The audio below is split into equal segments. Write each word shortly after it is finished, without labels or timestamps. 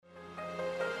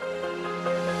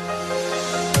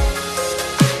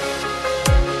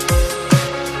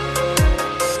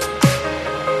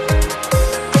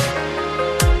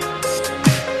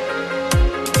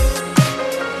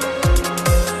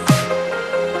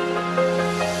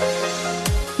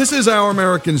This is Our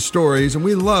American Stories, and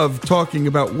we love talking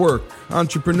about work,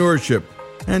 entrepreneurship,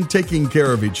 and taking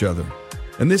care of each other.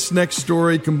 And this next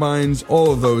story combines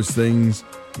all of those things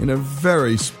in a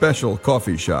very special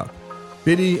coffee shop,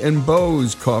 Biddy and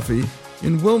Bo's Coffee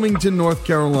in Wilmington, North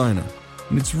Carolina.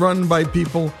 And it's run by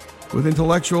people with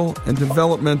intellectual and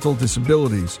developmental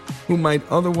disabilities who might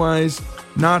otherwise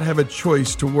not have a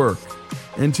choice to work.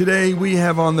 And today we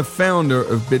have on the founder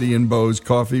of Biddy and Bo's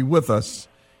Coffee with us,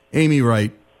 Amy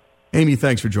Wright. Amy,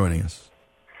 thanks for joining us.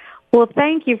 Well,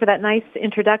 thank you for that nice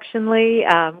introduction, Lee.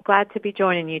 I'm glad to be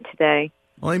joining you today.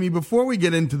 Well, Amy, before we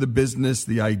get into the business,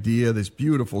 the idea, this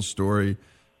beautiful story,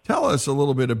 tell us a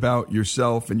little bit about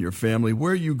yourself and your family,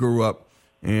 where you grew up,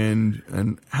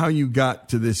 and how you got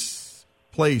to this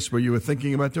place where you were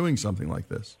thinking about doing something like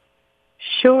this.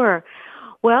 Sure.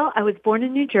 Well, I was born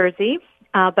in New Jersey,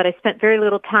 but I spent very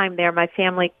little time there. My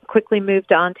family quickly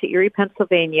moved on to Erie,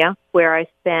 Pennsylvania, where I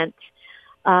spent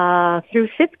through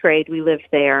fifth grade. We lived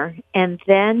there. And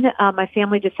then my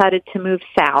family decided to move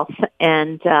south,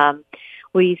 and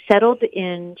we settled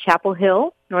in Chapel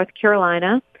Hill, North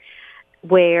Carolina,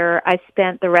 where I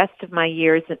spent the rest of my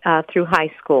years through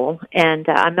high school. And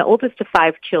I'm the oldest of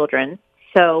 5 children,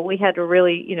 so we had a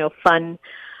really, fun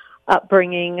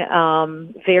upbringing,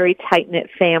 very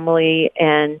tight-knit family,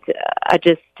 and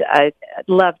I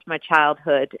loved my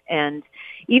childhood. And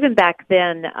even back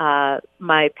then,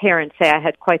 my parents say I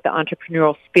had quite the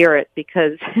entrepreneurial spirit,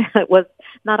 because it was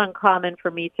not uncommon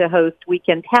for me to host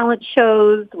weekend talent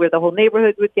shows where the whole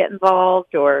neighborhood would get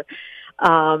involved, or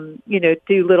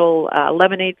do little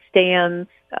lemonade stands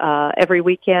every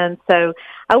weekend. So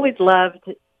I always loved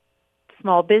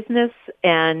small business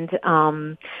and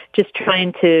just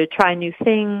trying to try new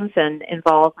things and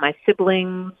involve my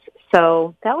siblings.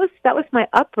 So that was my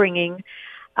upbringing.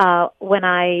 When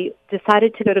I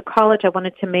decided to go to college, I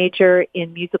wanted to major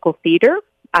in musical theater.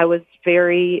 I was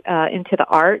very into the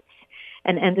arts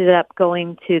and ended up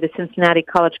going to the Cincinnati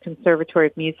College Conservatory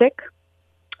of Music,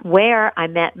 where I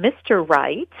met Mr.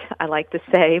 Wright, I like to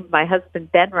say, my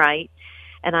husband Ben Wright,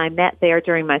 and I met there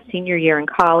during my senior year in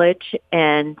college,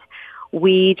 and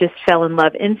we just fell in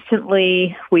love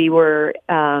instantly. We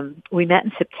met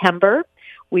in September.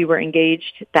 We were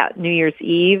engaged that New Year's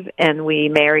Eve, and we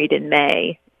married in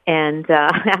May. And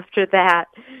after that,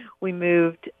 we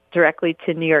moved directly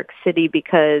to New York City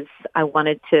because I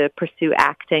wanted to pursue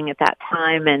acting at that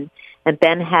time, and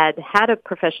Ben had a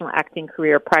professional acting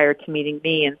career prior to meeting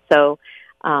me, and so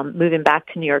moving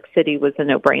back to New York City was a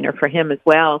no-brainer for him as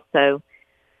well. So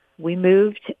we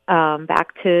moved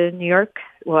back to New York.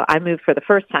 Well, I moved for the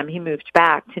first time. He moved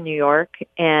back to New York,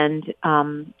 and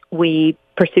we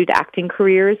pursued acting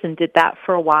careers and did that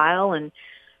for a while, and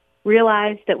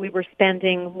realized that we were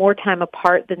spending more time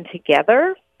apart than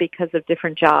together because of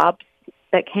different jobs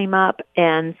that came up.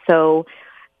 And so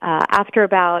after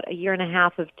about a year and a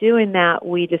half of doing that,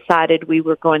 we decided we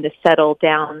were going to settle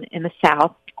down in the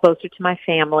South, closer to my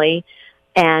family,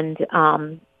 and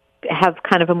have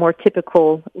kind of a more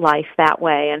typical life that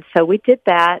way. And so we did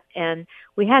that, and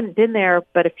we hadn't been there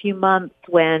but a few months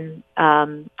when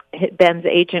Ben's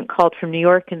agent called from New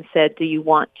York and said, "Do you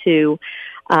want to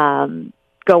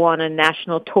go on a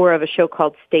national tour of a show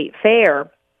called State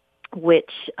Fair?"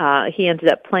 Which he ended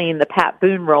up playing the Pat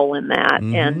Boone role in that.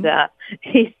 Mm-hmm. And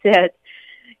he said,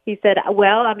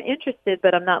 "Well, I'm interested,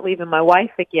 but I'm not leaving my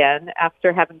wife again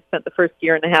after having spent the first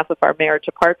year and a half of our marriage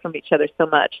apart from each other so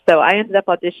much." So I ended up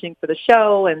auditioning for the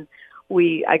show, and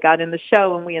I got in the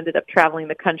show, and we ended up traveling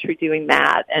the country doing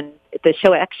that. And the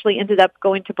show actually ended up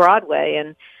going to Broadway,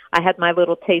 and I had my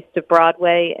little taste of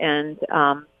Broadway, and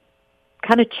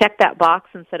kind of checked that box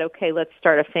and said, okay, let's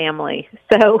start a family.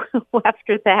 So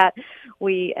after that,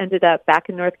 we ended up back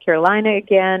in North Carolina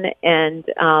again and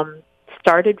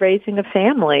started raising a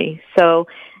family.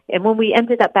 And when we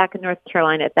ended up back in North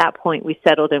Carolina, at that point, we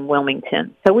settled in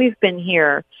Wilmington. So we've been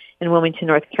here in Wilmington,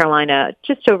 North Carolina,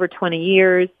 just over 20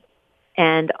 years,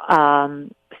 and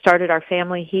started our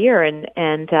family here,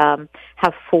 and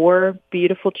have 4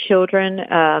 beautiful children,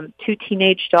 2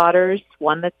 teenage daughters,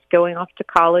 one that's going off to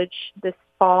college this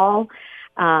fall.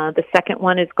 The second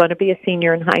one is going to be a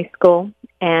senior in high school.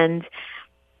 And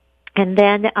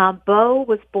then Bo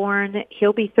was born,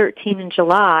 he'll be 13 in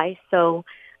July, so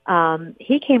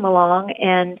he came along,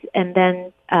 and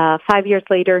then 5 years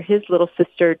later, his little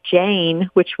sister, Jane,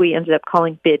 which we ended up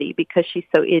calling Biddy because she's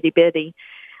so itty-bitty.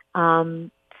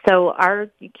 So our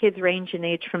kids range in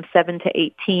age from 7 to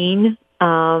 18.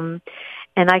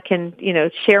 and I can,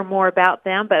 share more about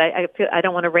them, but I feel I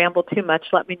don't want to ramble too much.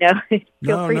 Let me know.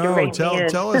 Feel free to rein me in.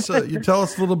 Tell us. You tell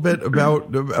us a little bit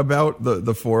about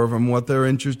the four of them, what they're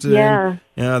interested Yeah.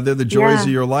 in. They're the joys of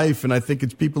your life, and I think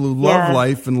it's people who love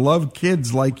life and love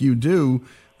kids like you do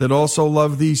that also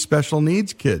love these special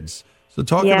needs kids. So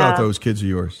talk about those kids of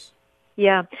yours.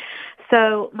 Yeah.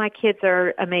 So my kids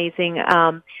are amazing.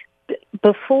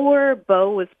 Before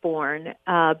Bo was born,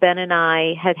 Ben and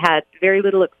I had very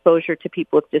little exposure to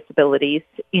people with disabilities.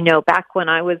 Back when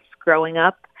I was growing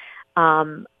up,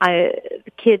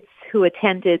 the kids who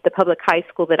attended the public high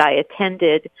school that I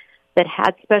attended that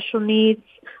had special needs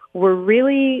were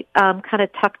really kind of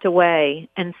tucked away.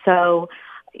 And so,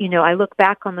 I look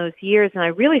back on those years and I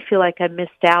really feel like I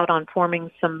missed out on forming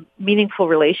some meaningful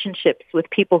relationships with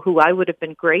people who I would have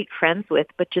been great friends with,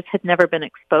 but just had never been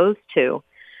exposed to.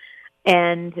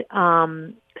 And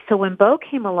so when Bo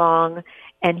came along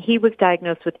and he was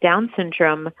diagnosed with Down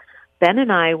syndrome, Ben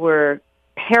and I were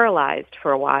paralyzed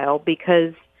for a while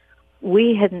because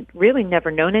we had really never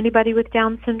known anybody with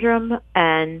Down syndrome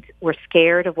and were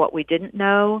scared of what we didn't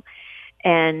know,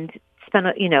 and spent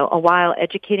a while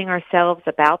educating ourselves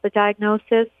about the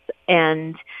diagnosis.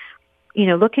 And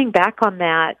looking back on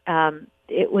that,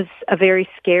 it was a very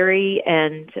scary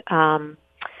and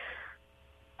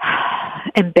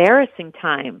embarrassing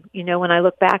time, when I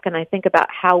look back and I think about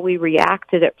how we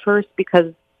reacted at first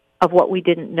because of what we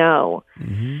didn't know.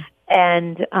 Mm-hmm.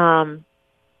 And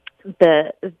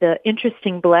the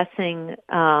interesting blessing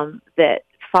that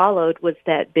followed was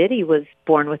that Biddy was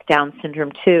born with Down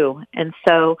syndrome too. And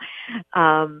so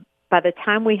by the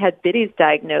time we had Biddy's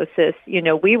diagnosis,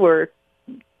 we were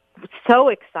so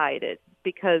excited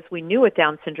because we knew what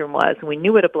Down syndrome was and we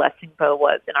knew what a blessing Bo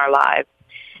was in our lives.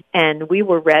 And we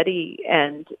were ready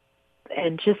and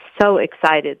just so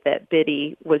excited that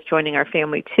Biddy was joining our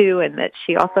family too, and that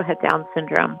she also had Down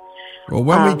syndrome. Well,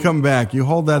 when we come back, you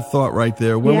hold that thought right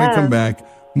there. When we come back,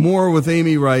 more with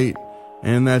Amy Wright,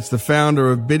 and that's the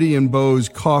founder of Biddy and Bo's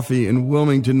Coffee in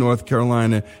Wilmington, North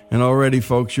Carolina. And already,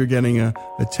 folks, you're getting a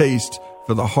taste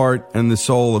for the heart and the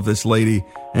soul of this lady.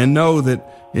 And know that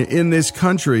in this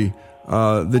country,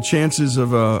 the chances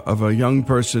of a young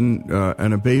person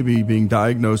and a baby being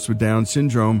diagnosed with Down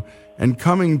syndrome and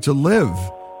coming to live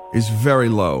is very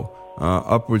low.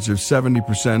 Upwards of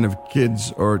 70% of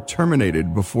kids are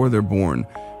terminated before they're born.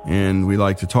 And we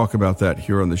like to talk about that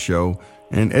here on the show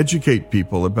and educate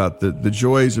people about the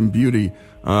joys and beauty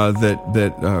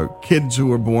that kids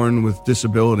who are born with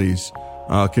disabilities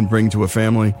can bring to a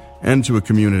family and to a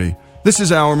community. This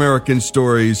is Our American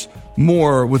Stories.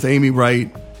 More with Amy Wright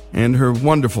and her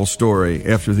wonderful story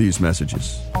after these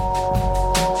messages.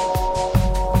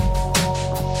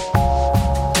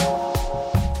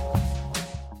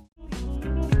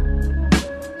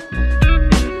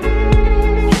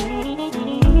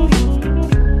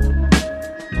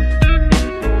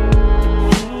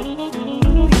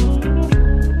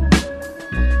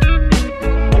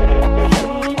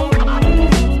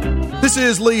 This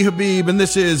is Lee Habib, and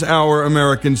this is Our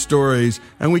American Stories,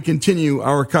 and we continue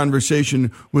our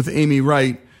conversation with Amy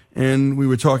Wright, and we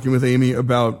were talking with Amy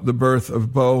about the birth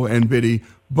of Bo and Biddy,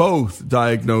 both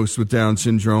diagnosed with Down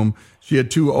syndrome. She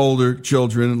had two older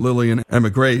children, Lily and Emma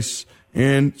Grace,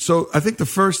 and so I think the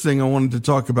first thing I wanted to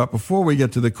talk about before we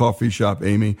get to the coffee shop,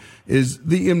 Amy, is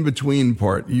the in-between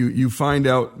part. You find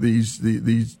out these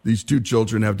two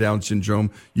children have Down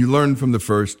syndrome. You learn from the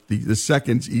first. The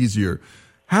second's easier.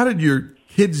 How did your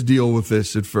kids deal with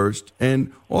this at first,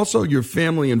 and also your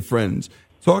family and friends?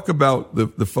 Talk about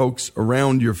the folks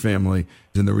around your family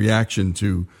and the reaction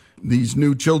to these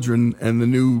new children and the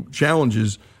new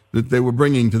challenges that they were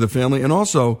bringing to the family, and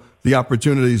also the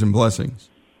opportunities and blessings.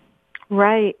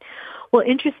 Right. Well,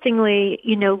 interestingly,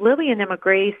 Lily and Emma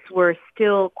Grace were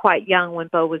still quite young when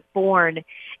Bo was born,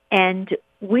 and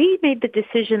we made the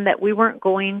decision that we weren't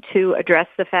going to address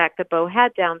the fact that Bo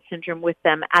had Down syndrome with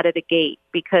them out of the gate,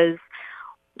 because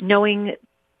knowing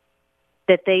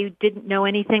that they didn't know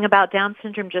anything about Down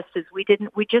syndrome just as we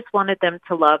didn't, we just wanted them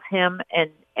to love him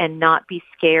and not be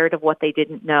scared of what they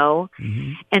didn't know.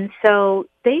 Mm-hmm. And so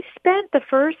they spent the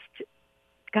first,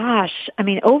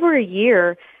 over a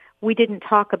year, we didn't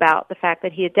talk about the fact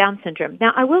that he had Down syndrome.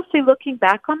 Now, I will say, looking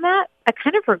back on that, I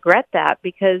kind of regret that,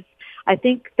 because I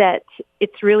think that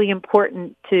it's really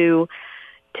important to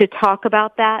talk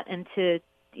about that and to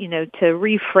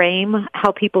reframe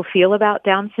how people feel about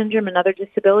Down syndrome and other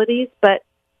disabilities. But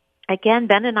again,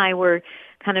 Ben and I were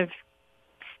kind of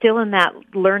still in that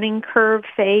learning curve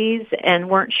phase and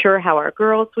weren't sure how our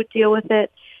girls would deal with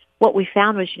it. What we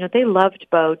found was, they loved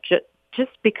Bo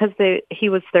just because he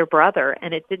was their brother,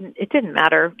 and it didn't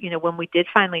matter, when we did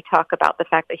finally talk about the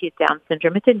fact that he had Down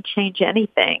syndrome, it didn't change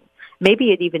anything.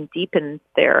 Maybe it even deepened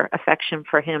their affection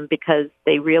for him because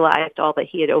they realized all that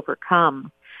he had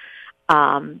overcome.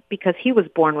 Because he was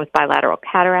born with bilateral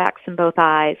cataracts in both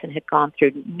eyes and had gone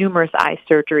through numerous eye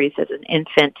surgeries as an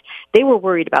infant. They were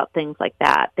worried about things like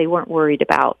that. They weren't worried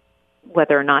about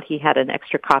whether or not he had an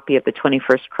extra copy of the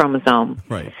 21st chromosome.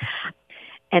 Right.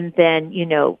 And then,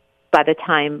 by the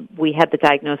time we had the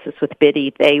diagnosis with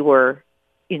Biddy, they were,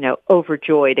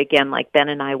 overjoyed again, like Ben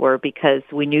and I were, because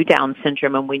we knew Down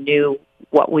syndrome and we knew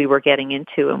what we were getting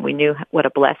into, and we knew what a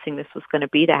blessing this was going to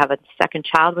be to have a second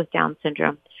child with Down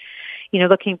syndrome.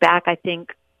 Looking back, I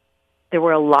think there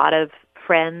were a lot of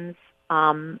friends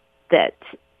that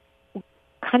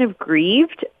kind of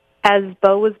grieved as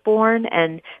Bo was born,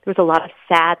 and there was a lot of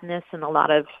sadness and a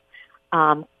lot of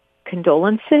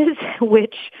condolences,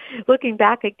 which, looking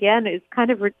back again, is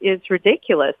is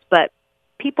ridiculous. But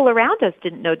people around us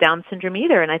didn't know Down syndrome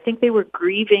either, and I think they were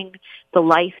grieving the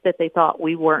life that they thought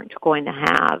we weren't going to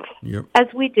have, as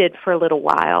we did for a little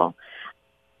while.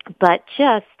 But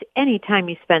just any time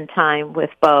you spend time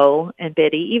with Bo and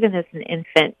Biddy, even as an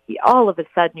infant, all of a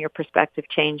sudden your perspective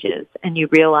changes and you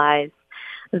realize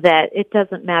that it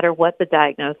doesn't matter what the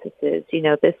diagnosis is.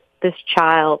 This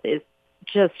child is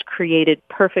just created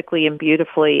perfectly and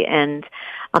beautifully, and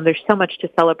there's so much to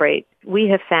celebrate. We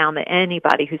have found that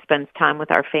anybody who spends time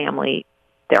with our family,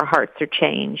 their hearts are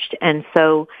changed. And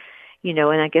so,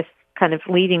 and I guess kind of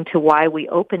leading to why we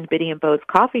opened Biddy and Bo's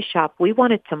coffee shop, we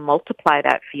wanted to multiply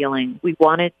that feeling. We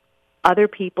wanted other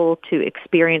people to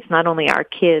experience not only our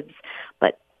kids,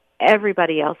 but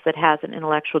everybody else that has an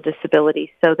intellectual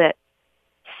disability, so that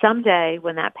someday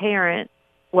when that parent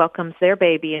welcomes their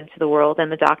baby into the world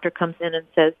and the doctor comes in and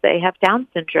says they have Down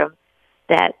syndrome,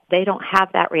 that they don't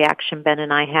have that reaction Ben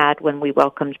and I had when we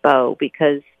welcomed Bo,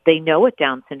 because they know what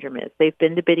Down syndrome is. They've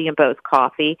been to Biddy and Bo's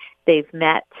coffee. They've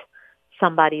met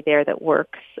somebody there that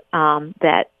works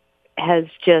that has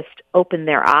just opened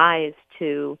their eyes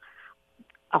to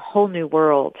a whole new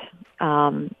world.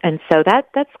 And so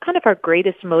that's kind of our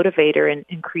greatest motivator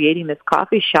in creating this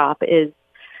coffee shop, is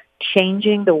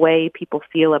changing the way people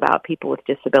feel about people with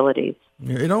disabilities.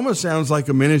 It almost sounds like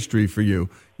a ministry for you.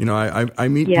 I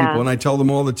meet people and I tell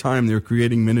them all the time they're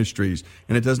creating ministries,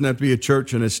 and it doesn't have to be a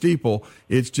church and a steeple.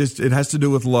 It has to do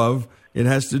with love. It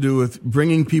has to do with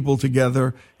bringing people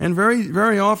together, and very,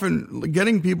 very often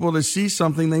getting people to see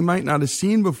something they might not have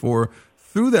seen before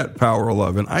through that power of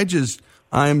love. And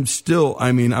I'm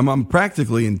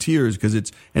practically in tears,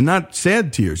 and not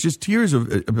sad tears, just tears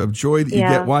of joy that you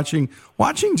get watching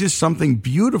just something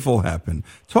beautiful happen.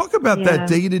 Talk about that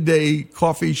day-to-day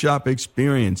coffee shop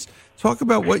experience. Talk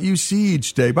about what you see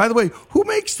each day. By the way, who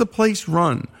makes the place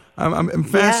run? I'm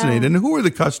fascinated. And who are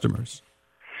the customers?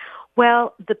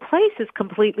 Well, the place is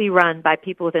completely run by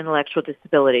people with intellectual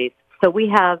disabilities. So we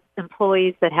have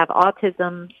employees that have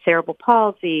autism, cerebral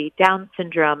palsy, Down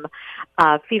syndrome,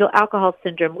 fetal alcohol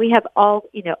syndrome. We have all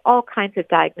kinds of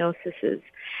diagnoses.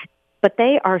 But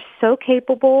they are so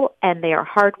capable, and they are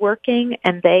hardworking,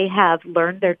 and they have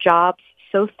learned their jobs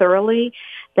so thoroughly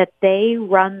that they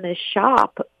run this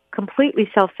shop completely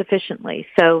self-sufficiently.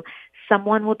 So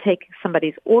someone will take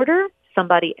somebody's order,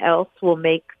 somebody else will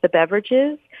make the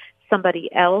beverages,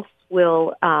 somebody else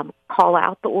will call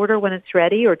out the order when it's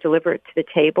ready or deliver it to the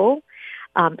table.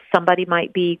 Somebody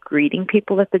might be greeting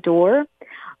people at the door,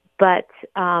 but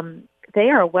they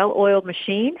are a well-oiled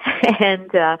machine.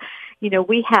 And,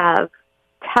 we have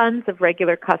tons of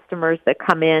regular customers that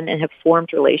come in and have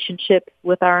formed relationships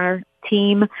with our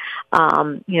team.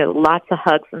 Lots of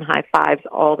hugs and high fives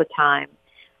all the time.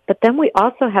 But then we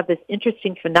also have this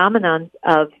interesting phenomenon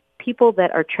of people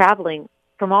that are traveling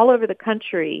from all over the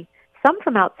country, some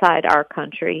from outside our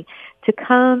country, to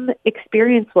come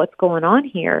experience what's going on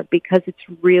here, because it's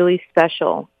really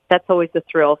special. That's always a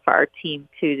thrill for our team,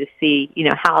 too, to see,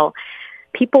 how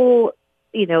people,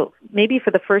 maybe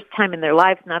for the first time in their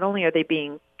lives, not only are they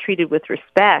being treated with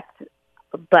respect,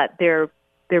 but they're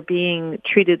being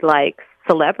treated like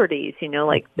celebrities,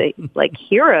 like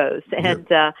heroes. And,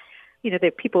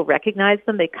 that people recognize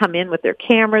them. They come in with their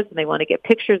cameras and they want to get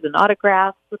pictures and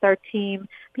autographs with our team.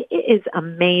 It is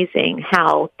amazing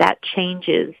how that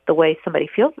changes the way somebody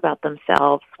feels about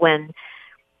themselves when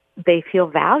they feel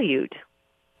valued.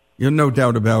 You're no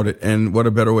doubt about it. And what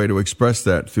a better way to express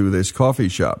that through this coffee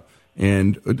shop.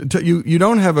 And you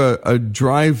don't have a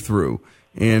drive-through.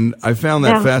 And I found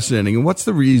that fascinating. And what's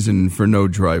the reason for no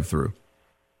drive-through?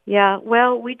 Yeah,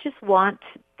 well, we just want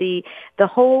the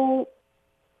whole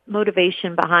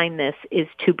motivation behind this is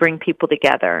to bring people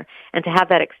together and to have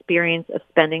that experience of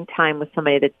spending time with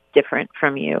somebody that's different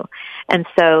from you. And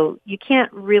so you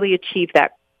can't really achieve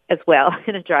that as well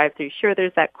in a drive-thru. Sure,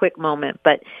 there's that quick moment,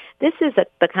 but this is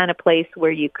the kind of place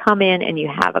where you come in and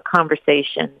you have a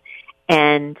conversation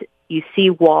and you see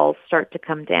walls start to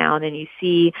come down and you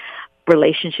see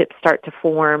relationships start to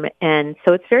form. And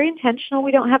so it's very intentional.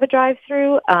 We don't have a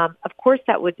drive-thru. Of course,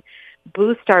 that would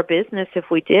boost our business if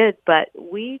we did, but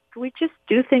we just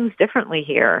do things differently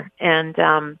here. And,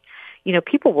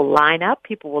 people will line up.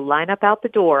 People will line up out the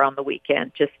door on the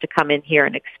weekend just to come in here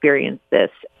and experience this.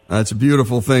 That's a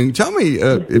beautiful thing. Tell me,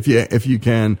 if you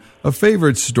can, a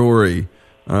favorite story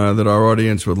that our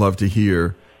audience would love to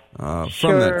hear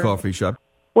from that coffee shop.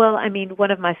 Well,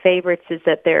 one of my favorites is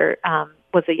that there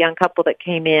was a young couple that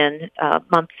came in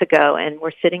months ago, and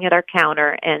we're sitting at our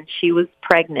counter, and she was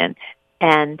pregnant.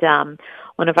 And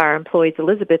one of our employees,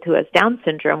 Elizabeth, who has Down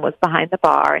syndrome, was behind the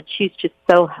bar, and she's just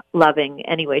so loving.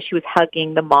 Anyway, she was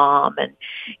hugging the mom and,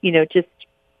 just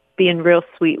being real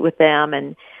sweet with them.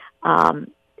 And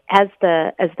as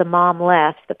the mom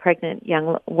left, the pregnant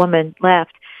young woman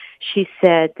left, she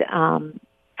said,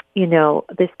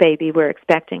 this baby we're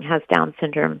expecting has Down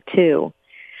syndrome too.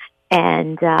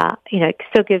 And, it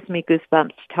still gives me goosebumps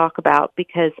to talk about,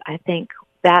 because I think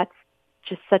that's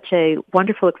just such a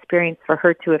wonderful experience for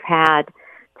her to have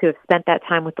spent that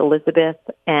time with Elizabeth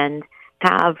and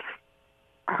have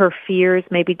her fears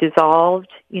maybe dissolved,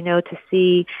 to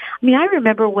see. I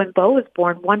remember when Bo was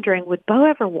born wondering, would Bo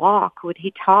ever walk? Would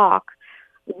he talk?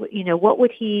 What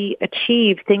would he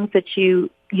achieve? Things that you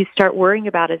start worrying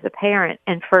about as a parent.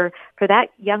 And for that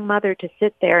young mother to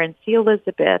sit there and see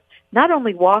Elizabeth not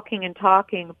only walking and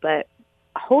talking, but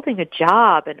holding a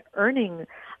job and earning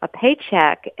a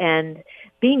paycheck and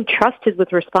being trusted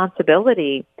with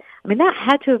responsibility, that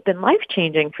had to have been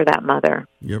life-changing for that mother.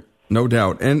 Yep, no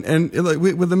doubt. And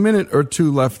with a minute or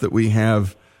two left that we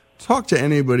have, talk to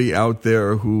anybody out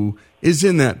there who is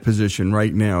in that position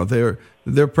right now. They're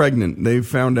pregnant. They've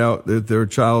found out that their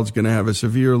child's going to have a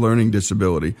severe learning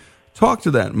disability. Talk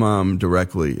to that mom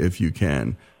directly if you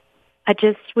can. I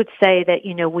just would say that,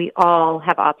 we all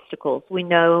have obstacles. We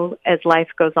know as life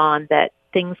goes on that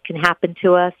things can happen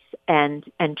to us and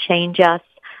change us,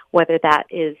 whether that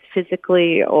is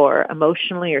physically or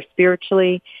emotionally or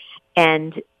spiritually,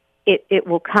 and it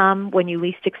will come when you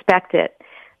least expect it.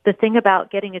 The thing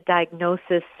about getting a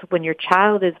diagnosis when your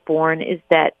child is born is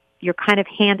that you're kind of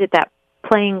handed that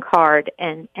playing card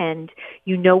and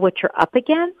you know what you're up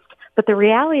against. But the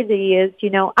reality is,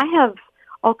 I have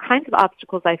all kinds of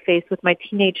obstacles I face with my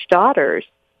teenage daughters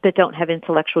that don't have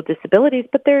intellectual disabilities,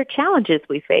 but there are challenges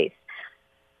we face.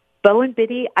 Bo and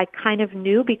Biddy, I kind of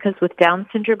knew, because with Down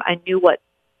syndrome, I knew what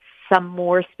some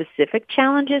more specific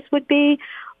challenges would be,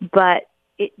 but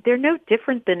they're no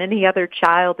different than any other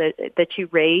child that you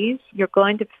raise. You're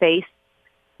going to face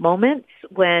moments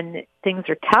when things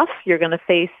are tough. You're going to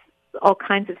face all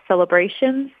kinds of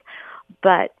celebrations.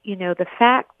 But, the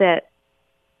fact that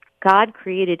God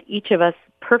created each of us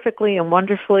perfectly and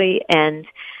wonderfully, and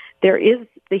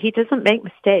He doesn't make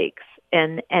mistakes.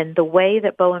 And the way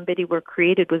that Bo and Biddy were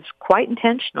created was quite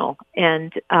intentional.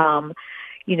 And,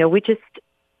 we just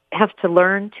have to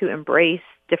learn to embrace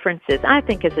differences. I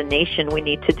think as a nation, we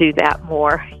need to do that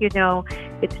more.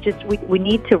 It's just, we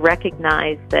need to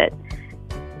recognize that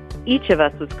each of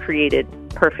us was created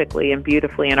perfectly and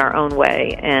beautifully in our own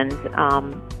way, and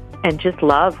just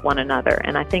love one another.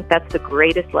 And I think that's the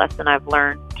greatest lesson I've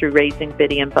learned through raising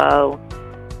Biddy and Bo.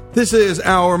 This is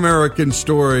Our American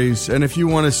Stories, and if you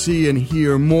want to see and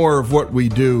hear more of what we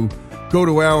do, go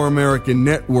to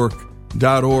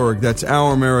ouramericannetwork.org. That's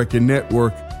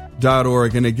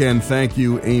ouramericannetwork.org. And again, thank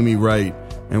you, Amy Wright.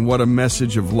 And what a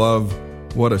message of love,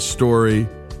 what a story,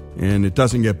 and it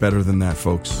doesn't get better than that,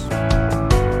 folks.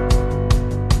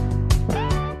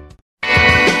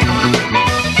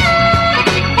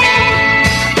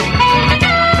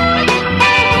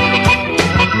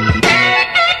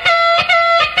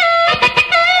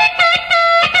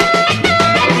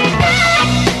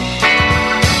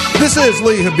 This is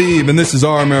Lee Habib, and this is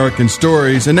Our American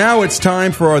Stories. And now it's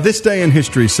time for our This Day in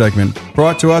History segment,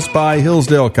 brought to us by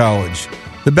Hillsdale College,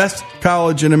 the best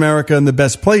college in America and the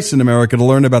best place in America to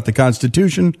learn about the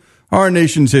Constitution, our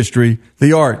nation's history,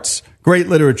 the arts, great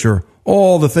literature,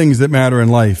 all the things that matter in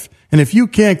life. And if you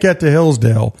can't get to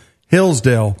Hillsdale,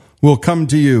 Hillsdale will come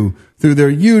to you through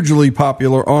their hugely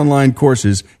popular online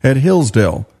courses at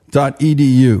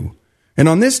hillsdale.edu. And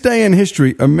on this day in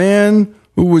history, a man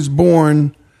who was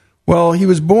born... Well, he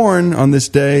was born on this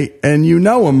day, and you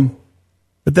know him,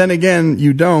 but then again,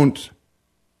 you don't.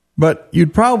 But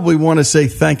you'd probably want to say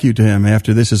thank you to him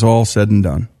after this is all said and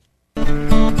done.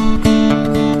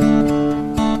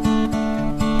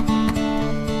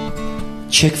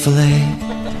 Chick-fil-A,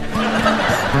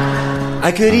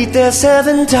 I could eat there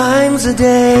 7 times a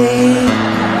day,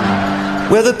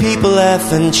 where the people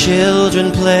laugh and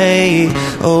children play.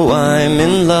 Oh, I'm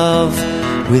in love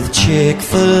with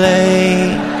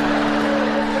Chick-fil-A.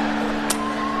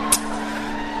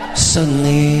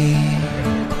 Suddenly,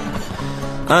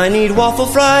 I need waffle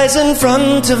fries in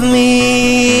front of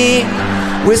me,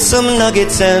 with some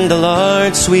nuggets and a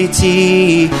large sweet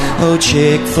tea. Oh,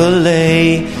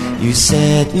 Chick-fil-A, you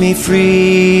set me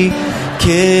free.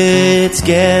 Kids,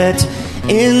 get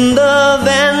in the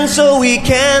van so we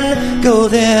can go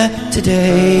there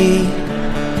today.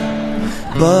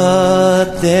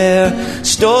 But their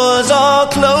stores are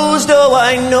closed, oh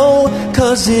I know,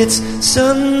 'cause it's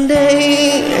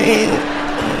Sunday.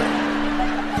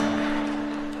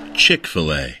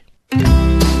 Chick-fil-A.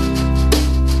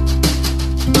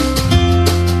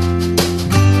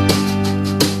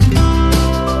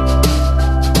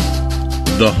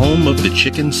 The home of the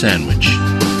chicken sandwich.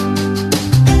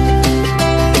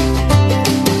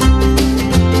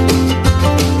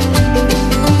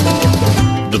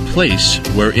 The place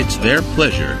where it's their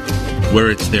pleasure,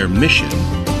 where it's their mission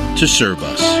to serve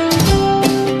us.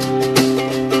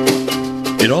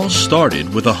 It all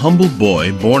started with a humble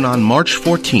boy born on March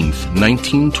 14th,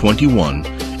 1921,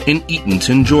 in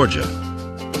Eatonton, Georgia.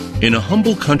 In a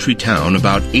humble country town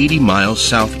about 80 miles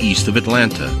southeast of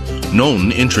Atlanta,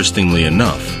 known, interestingly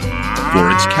enough,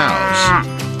 for its cows,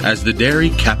 as the dairy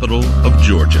capital of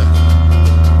Georgia.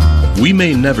 We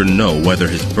may never know whether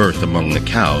his birth among the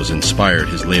cows inspired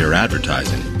his later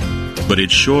advertising, but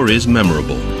it sure is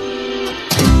memorable.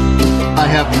 I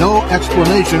have no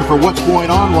explanation for what's going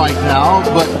on right now,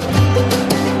 but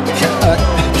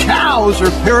cows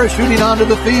are parachuting onto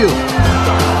the field.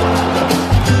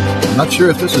 I'm not sure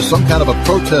if this is some kind of a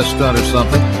protest stunt or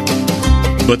something.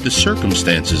 But the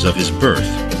circumstances of his birth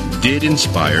did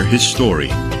inspire his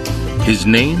story. His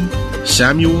name,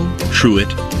 Samuel Truett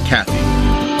Cathy.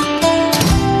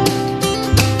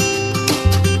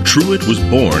 Truett was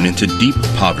born into deep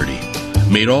poverty,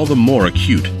 made all the more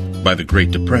acute by the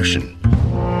Great Depression.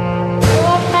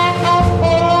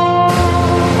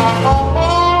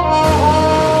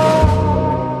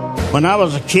 When I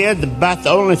was a kid, about the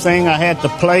only thing I had to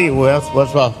play with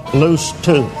was a loose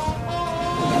tooth.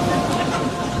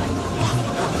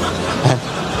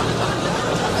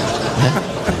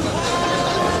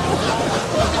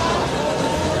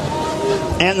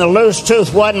 And the loose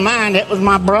tooth wasn't mine, it was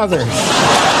my brother's.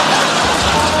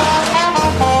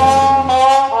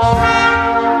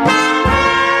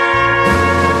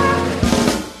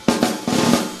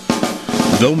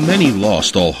 Though many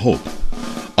lost all hope,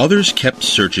 others kept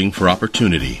searching for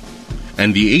opportunity,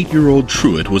 and the 8-year-old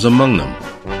Truett was among them,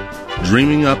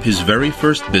 dreaming up his very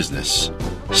first business,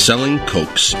 selling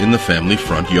Cokes in the family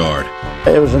front yard.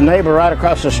 There was a neighbor right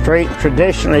across the street.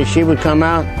 Traditionally, she would come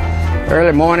out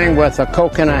early morning with a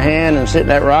Coke in her hand and sit in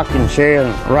that rocking chair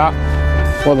and rock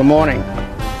for the morning.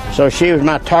 So she was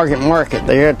my target market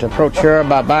there to approach her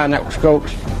by buying that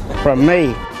Cokes from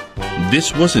me.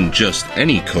 This wasn't just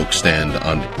any Coke stand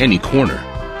on any corner.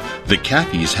 The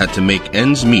Cathys had to make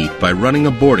ends meet by running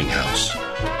a boarding house,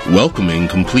 welcoming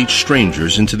complete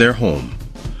strangers into their home.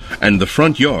 And the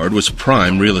front yard was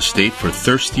prime real estate for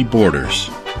thirsty boarders.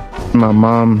 My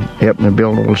mom helped me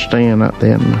build a little stand out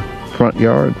there in the front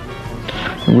yard.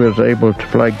 And we was able to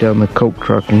flag down the Coke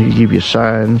truck, and he'd give you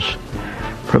signs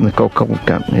from the Coca-Cola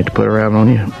company to put around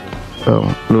on your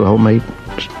little homemade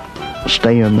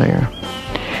stand there.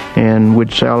 And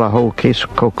we'd sell a whole case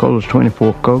of Coca-Colas,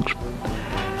 24 Cokes.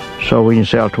 So when you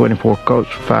sell 24 Cokes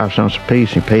for 5 cents a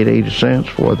piece and you paid 80 cents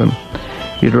for them,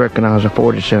 you'd recognize a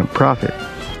 40-cent profit.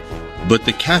 But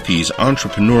the Cathys'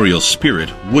 entrepreneurial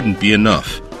spirit wouldn't be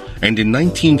enough. And in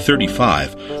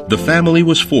 1935, the family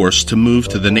was forced to move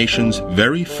to the nation's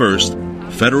very first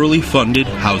federally funded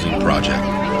housing project,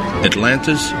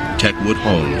 Atlanta's Techwood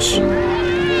Homes.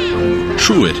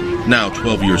 Truett, now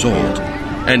 12 years old,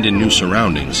 and in new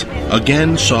surroundings,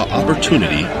 again saw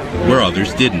opportunity where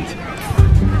others didn't.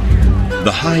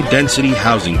 The high-density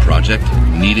housing project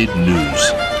needed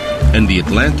news, and the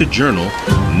Atlanta Journal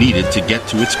needed to get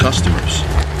to its customers.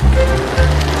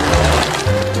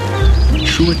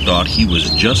 Truett thought he was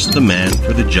just the man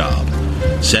for the job,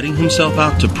 setting himself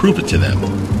out to prove it to them,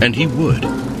 and he would,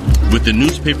 with the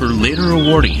newspaper later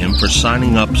awarding him for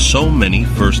signing up so many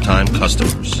first-time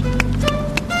customers.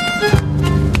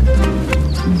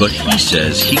 But he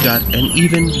says he got an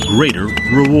even greater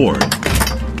reward: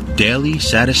 daily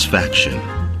satisfaction.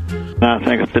 I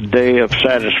think the day of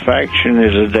satisfaction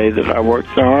is the day that I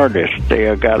worked the hardest, the day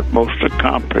I got most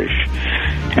accomplished.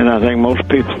 And I think most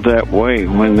people that way,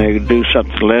 when they do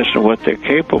something less than what they're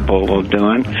capable of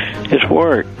doing, it's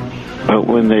work. But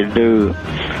when they do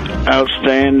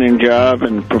outstanding job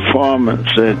and performance,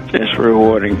 it's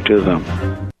rewarding to them.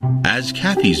 As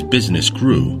Cathy's business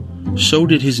grew, so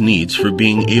did his needs for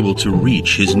being able to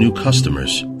reach his new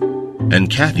customers. And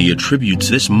Cathy attributes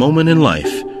this moment in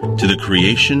life to the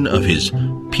creation of his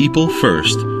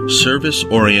people-first,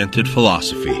 service-oriented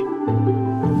philosophy.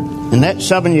 And that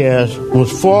 7 years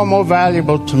was far more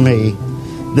valuable to me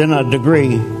than a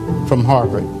degree from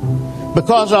Harvard,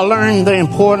 because I learned the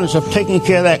importance of taking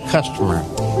care of that customer.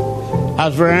 I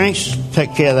was very anxious to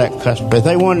take care of that customer. If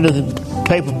they wanted the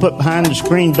paper put behind the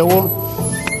screen door,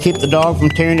 keep the dog from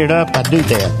tearing it up, I'd do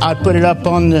that. I'd put it up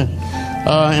on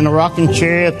in a rocking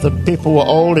chair if the people were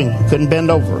old and couldn't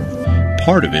bend over it.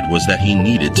 Part of it was that he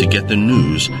needed to get the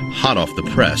news hot off the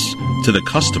press to the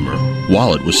customer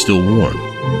while it was still warm.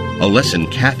 A lesson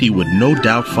Cathy would no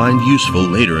doubt find useful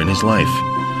later in his life.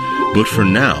 But for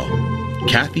now,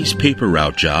 Cathy's paper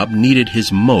route job needed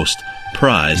his most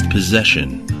prized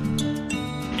possession.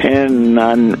 And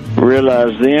I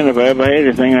realized then if I ever had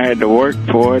anything, I had to work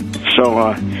for it.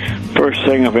 So first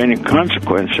thing of any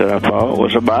consequence that I bought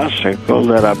was a bicycle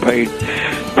that I paid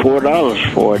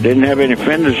 $4 for. It didn't have any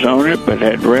fenders on it, but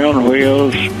had round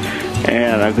wheels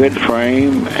and a good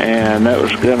frame, and that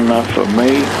was good enough for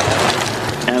me.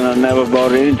 And I never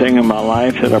bought anything in my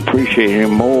life that I appreciated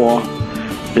more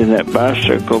than that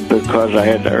bicycle, because I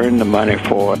had to earn the money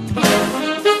for it.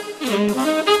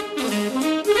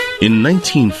 In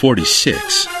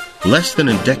 1946, less than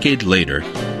a decade later,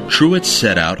 Truett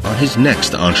set out on his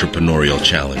next entrepreneurial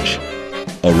challenge,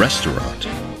 a restaurant.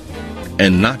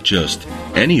 And not just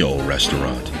any old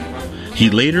restaurant. He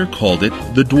later called it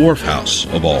the Dwarf House,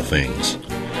 of all things,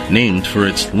 named for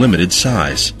its limited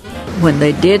size. When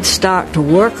they did start to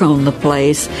work on the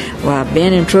place,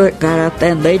 Ben and Truett got up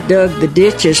there and they dug the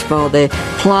ditches for the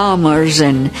plumbers,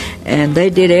 and they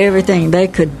did everything they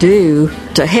could do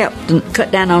to help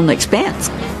cut down on the expense.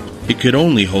 It could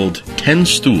only hold 10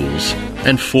 stools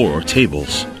and 4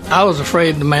 tables. I was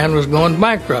afraid the man was going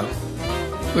bankrupt,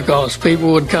 because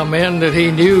people would come in that he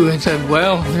knew and said,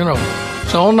 well,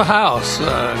 it's on the house.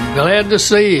 Glad to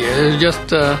see you. It was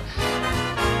just...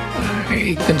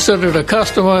 he considered a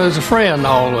customer as a friend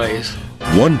always.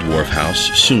 One dwarf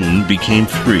house soon became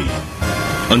 3,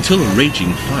 until a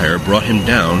raging fire brought him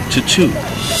down to 2.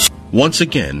 Once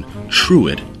again,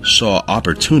 Truett saw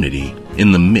opportunity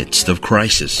in the midst of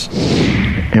crisis.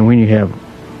 And when you have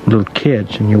little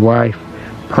kids and your wife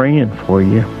praying for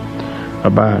you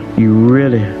about, you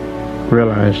really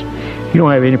realize you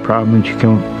don't have any problem that you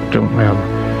don't have,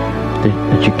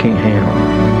 that you can't handle.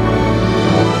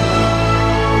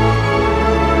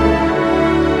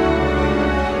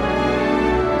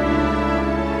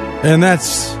 And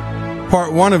that's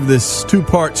part 1 of this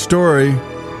 2-part story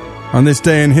on this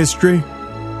day in history.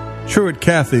 Truett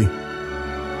Cathy,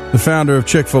 the founder of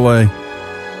Chick-fil-A,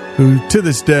 who to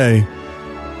this day,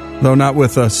 though not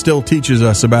with us, still teaches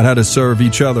us about how to serve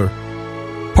each other.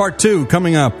 Part 2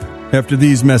 coming up after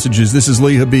these messages. This is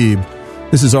Lee Habib.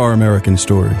 This is Our American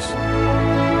Stories.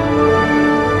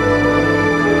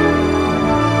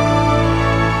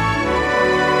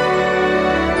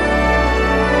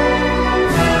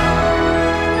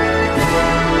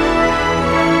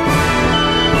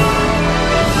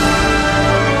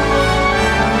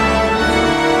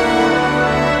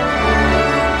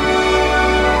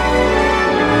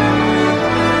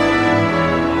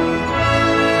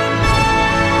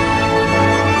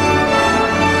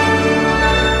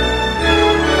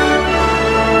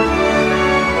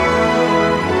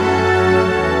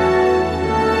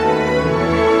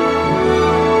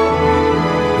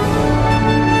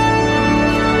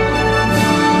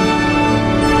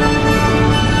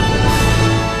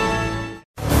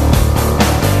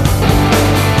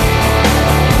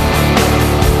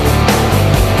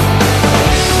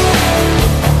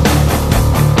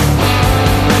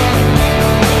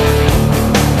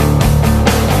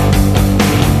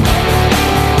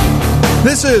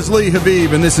 This is Lee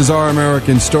Habib, and this is Our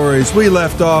American Stories. We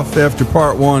left off after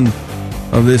part 1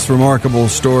 of this remarkable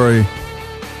story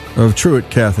of Truett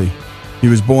Cathy. He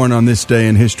was born on this day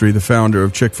in history, the founder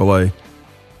of Chick-fil-A.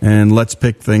 And let's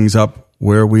pick things up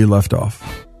where we left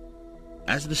off.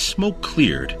 As the smoke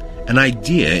cleared, an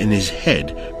idea in his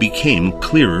head became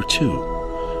clearer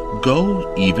too.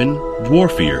 Go even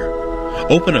dwarfier.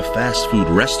 Open a fast food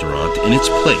restaurant in its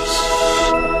place.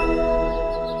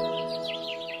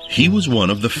 He was one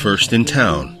of the first in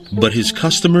town, but his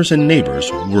customers and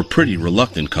neighbors were pretty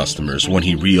reluctant customers when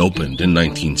he reopened in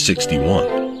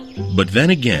 1961. But then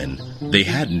again, they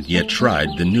hadn't yet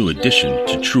tried the new addition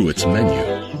to Truett's menu,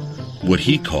 what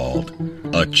he called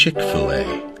a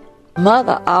Chick-fil-A.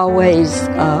 Mother always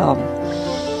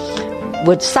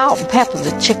would salt and pepper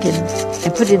the chicken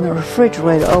and put it in the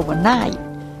refrigerator overnight.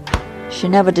 She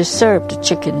never just served the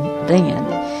chicken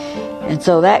then. And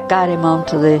so that got him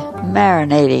onto the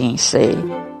marinating, see.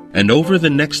 And over the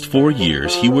next 4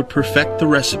 years, he would perfect the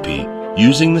recipe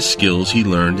using the skills he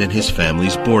learned in his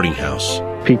family's boarding house.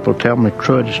 People tell me,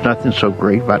 Truett, there's nothing so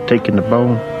great about taking the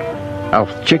bone off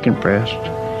the chicken breast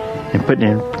and putting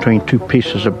it in between two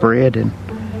pieces of bread and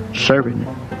serving it.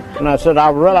 And I said, I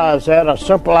realized that, a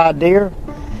simple idea,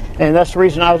 and that's the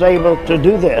reason I was able to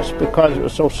do this, because it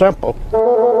was so simple.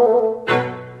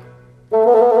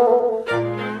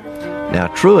 Now,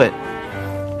 Truett,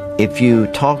 if you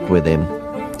talk with him,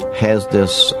 has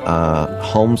this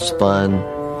homespun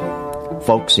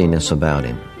folksiness about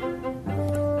him.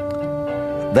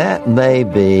 That may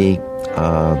be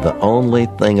the only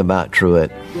thing about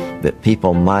Truett that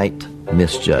people might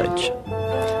misjudge.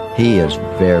 He is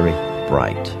very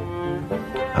bright.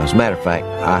 As a matter of fact,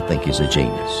 I think he's a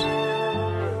genius.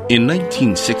 In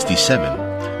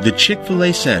 1967, the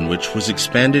Chick-fil-A sandwich was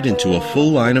expanded into a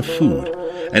full line of food,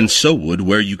 and so would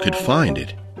where you could find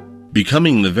it,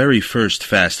 becoming the very first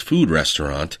fast food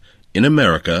restaurant in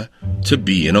America to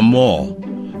be in a mall.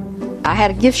 I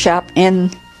had a gift shop in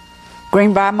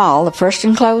Greenbrier Mall, the first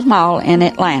enclosed mall in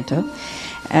Atlanta.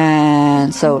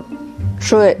 And so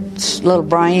Truett's little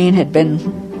brain had been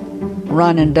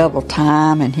running double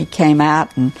time, and he came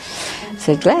out and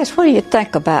said, Glass, what do you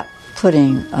think about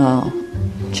putting a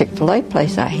Chick-fil-A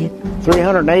place out here?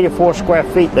 384 square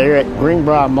feet there at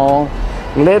Greenbrier Mall,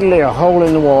 literally a hole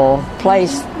in the wall.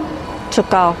 Place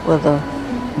took off with a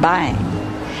bang.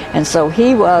 And so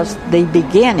he was the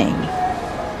beginning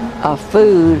of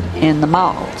food in the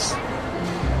malls.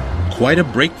 Quite a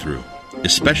breakthrough,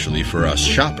 especially for us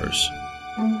shoppers.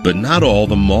 But not all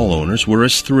the mall owners were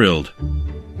as thrilled.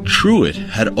 Truett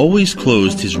had always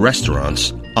closed his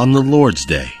restaurants on the Lord's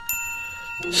Day,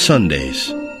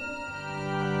 Sundays.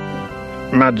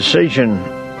 My decision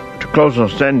to close on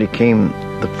Sunday came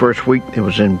the first week it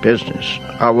was in business.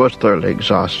 I was thoroughly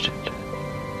exhausted,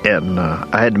 and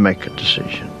I had to make a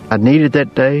decision. I needed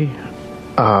that day.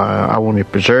 I wanted to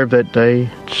preserve that day.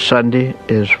 Sunday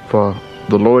is for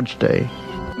the Lord's Day.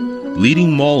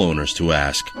 Leading mall owners to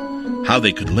ask how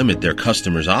they could limit their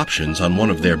customers' options on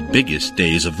one of their biggest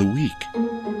days of the week.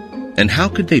 And how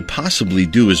could they possibly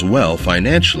do as well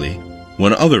financially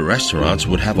when other restaurants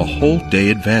would have a whole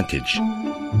day advantage?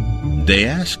 They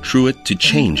asked Truett to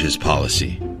change his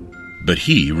policy, but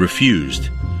he refused.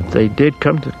 They did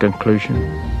come to the conclusion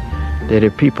that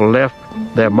if people left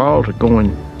their mall to go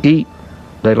and eat,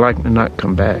 they'd likely not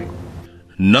come back.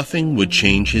 Nothing would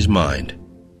change his mind.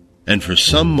 And for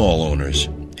some mall owners,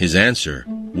 his answer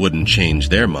wouldn't change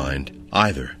their mind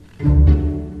either.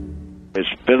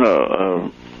 It's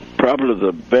been probably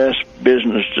the best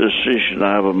business decision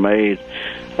I ever made,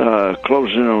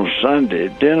 closing on Sunday.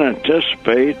 Didn't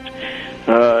anticipate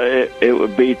it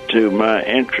would be to my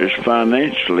interest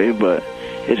financially, but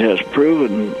it has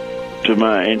proven to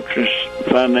my interest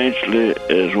financially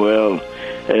as well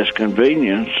as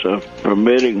convenience of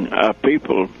permitting our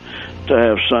people to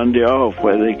have Sunday off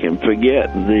where they can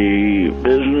forget the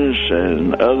business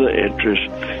and other interests,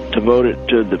 devote it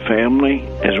to the family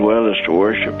as well as to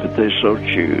worship if they so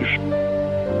choose.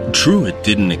 Truett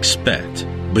didn't expect,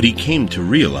 but he came to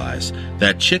realize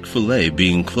that Chick-fil-A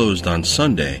being closed on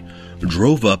Sunday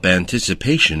drove up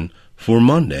anticipation for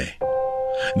Monday.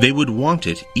 They would want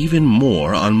it even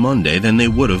more on Monday than they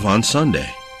would have on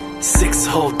Sunday. 6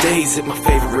 whole days at my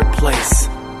favorite place.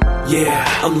 Yeah,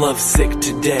 I'm lovesick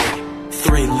today.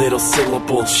 3 little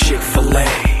syllables, Chick-fil-A.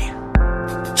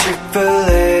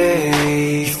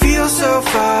 Chick-fil-A, you feel so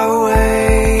far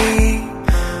away.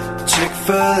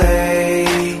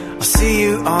 Chick-fil-A, I'll see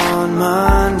you on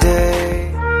Monday.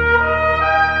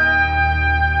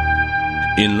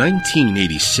 In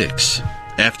 1986,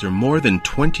 after more than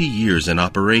 20 years in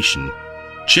operation,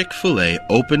 Chick-fil-A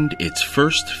opened its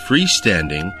first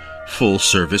freestanding,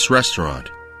 full-service restaurant,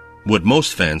 what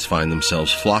most fans find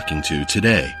themselves flocking to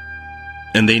today.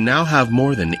 And they now have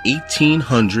more than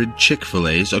 1,800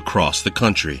 Chick-fil-A's across the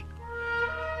country.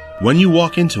 When you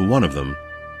walk into one of them,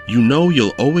 you know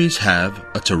you'll always have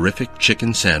a terrific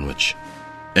chicken sandwich,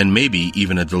 and maybe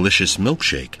even a delicious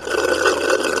milkshake.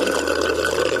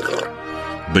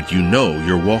 But you know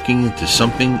you're walking into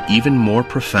something even more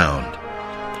profound,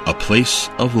 a place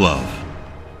of love.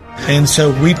 And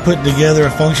so we put together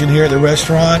a function here at the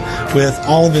restaurant with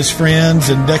all of his friends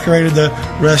and decorated the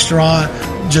restaurant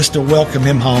just to welcome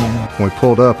him home. When we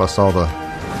pulled up, I saw the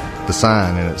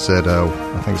sign, and it said,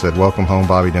 I think it said, "Welcome home,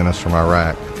 Bobby Dennis from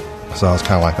Iraq." So I was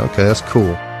kind of like, okay, that's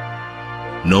cool.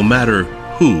 No matter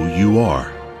who you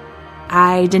are.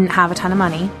 I didn't have a ton of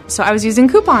money, so I was using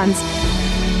coupons.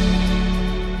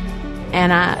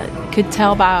 And I could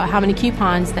tell by how many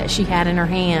coupons that she had in her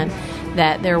hand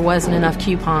that there wasn't enough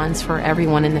coupons for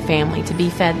everyone in the family to be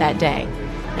fed that day.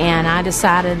 And I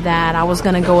decided that I was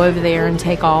going to go over there and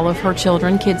take all of her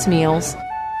kids' meals.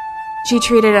 She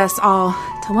treated us all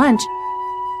to lunch.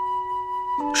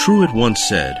 Truett once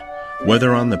said,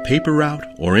 "Whether on the paper route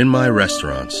or in my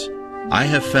restaurants, I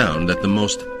have found that the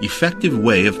most effective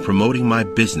way of promoting my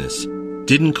business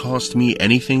didn't cost me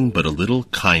anything but a little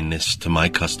kindness to my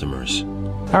customers."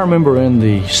 I remember in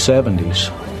the 70s,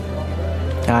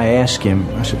 I asked him,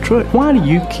 I said, "Truett, why do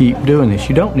you keep doing this?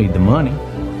 You don't need the money.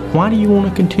 Why do you want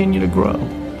to continue to grow?"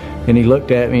 And he looked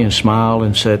at me and smiled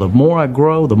and said, "The more I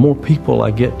grow, the more people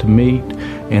I get to meet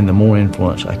and the more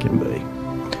influence I can be."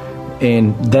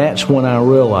 And that's when I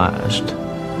realized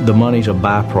the money's a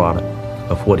byproduct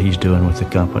of what he's doing with the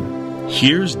company.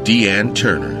 Here's Deanne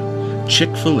Turner,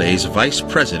 Chick-fil-A's Vice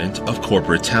President of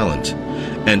Corporate Talent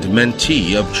and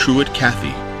mentee of Truett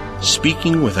Cathy,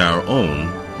 speaking with our own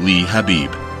Lee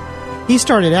Habib. He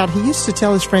started out, he used to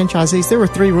tell his franchisees there were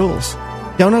 3 rules.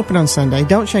 Don't open on Sunday,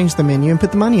 don't change the menu, and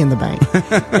put the money in the bank.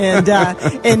 and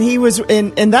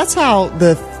that's how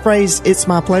the phrase "it's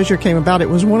my pleasure" came about. It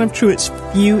was one of Truett's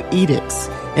few edicts.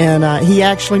 And he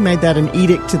actually made that an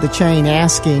edict to the chain,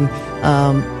 asking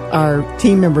our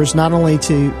team members not only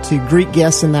to greet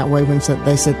guests in that way when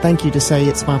they said thank you, to say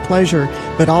 "it's my pleasure,"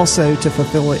 but also to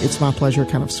fulfill "it's my pleasure"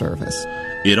 kind of service.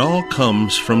 It all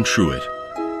comes from Truett.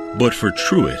 But for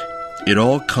Truett, it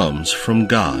all comes from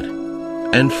God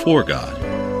and for God.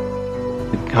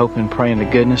 I hope and pray in to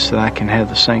goodness that I can have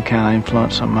the same kind of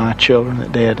influence on my children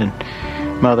that Dad and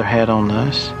Mother had on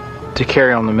us, to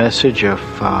carry on the message of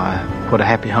what a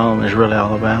happy home is really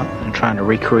all about, and trying to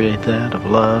recreate that of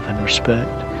love and respect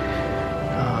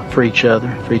for each other,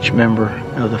 for each member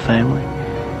of the family,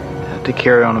 to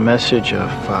carry on a message of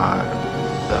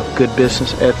good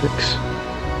business ethics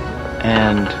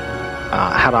and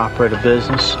how to operate a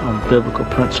business on biblical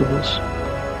principles,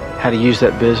 how to use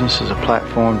that business as a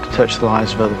platform to touch the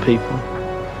lives of other people,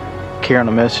 carry on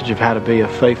a message of how to be a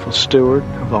faithful steward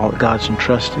of all that God's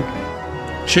entrusted.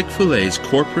 Chick-fil-A's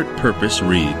corporate purpose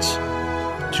reads,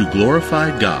 "To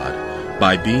glorify God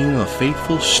by being a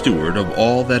faithful steward of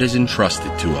all that is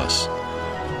entrusted to us,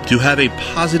 to have a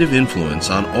positive influence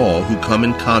on all who come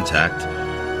in contact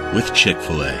with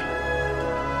Chick-fil-A."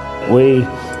 We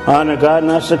honor God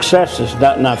in our successes,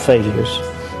 not in our failures.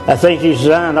 I think He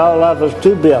designed all of us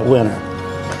to be a winner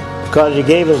because He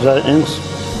gave us an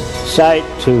insight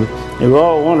to, we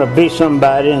all want to be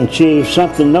somebody and achieve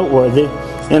something noteworthy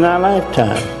in our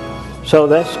lifetime. So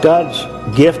that's God's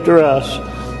gift to us,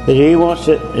 that He wants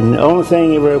it, and the only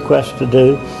thing He requests to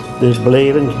do is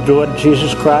believe in the Lord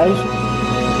Jesus Christ.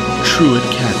 Truett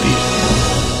Cathy.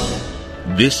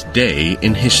 This day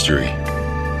in history.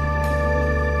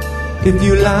 If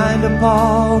you lined up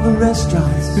all the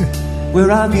restaurants where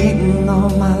I've eaten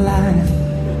all my life,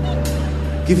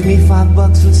 give me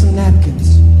 $5 and some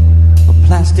napkins, a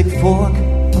plastic fork,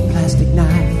 a plastic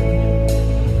knife.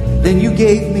 Then you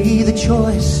gave me the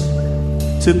choice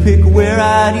to pick where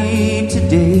I'd eat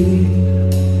today.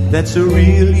 That's a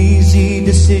real easy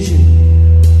decision,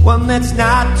 one that's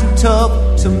not too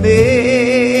tough to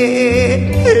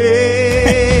make.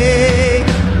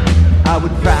 I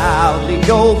would proudly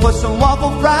go for some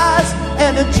waffle fries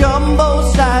and a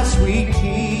jumbo-sized sweet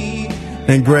tea.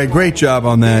 And Greg, great job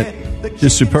on that.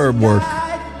 Just superb work.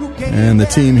 And the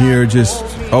team here just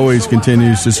always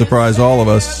continues to surprise all of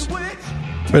us.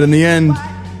 But in the end,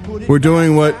 we're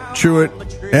doing what Truett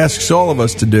asks all of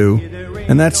us to do,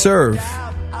 and that's serve.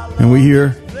 And we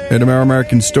here at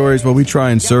American Stories, well, we try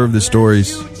and serve the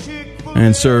stories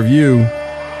and serve you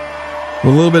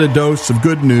with a little bit of dose of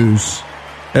good news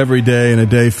every day, in a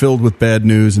day filled with bad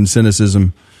news and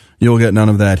cynicism. You'll get none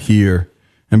of that here.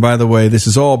 And by the way, this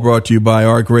is all brought to you by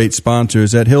our great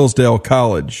sponsors at Hillsdale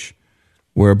College,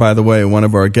 where, by the way, one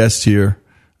of our guests here,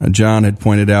 John, had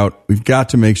pointed out, we've got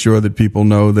to make sure that people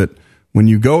know that when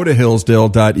you go to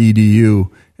hillsdale.edu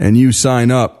and you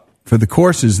sign up for the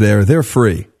courses there, they're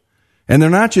free. And they're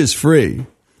not just free.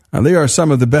 They are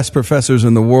some of the best professors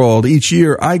in the world. Each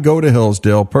year, I go to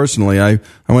Hillsdale personally. I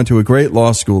went to a great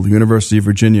law school, the University of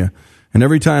Virginia. And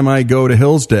every time I go to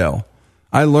Hillsdale,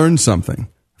 I learn something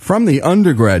from the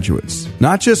undergraduates,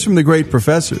 not just from the great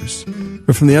professors,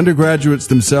 but from the undergraduates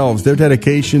themselves, their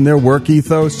dedication, their work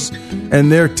ethos,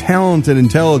 and their talent and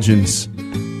intelligence,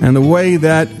 and the way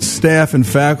that staff and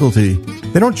faculty,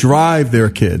 they don't drive their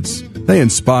kids, they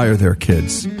inspire their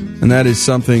kids. And that is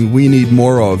something we need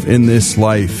more of in this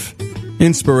life.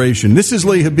 Inspiration. This is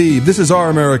Lee Habib. This is Our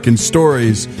American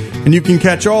Stories. And you can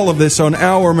catch all of this on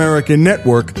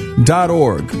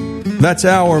OurAmericanNetwork.org. That's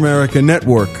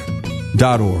OurAmericanNetwork.org.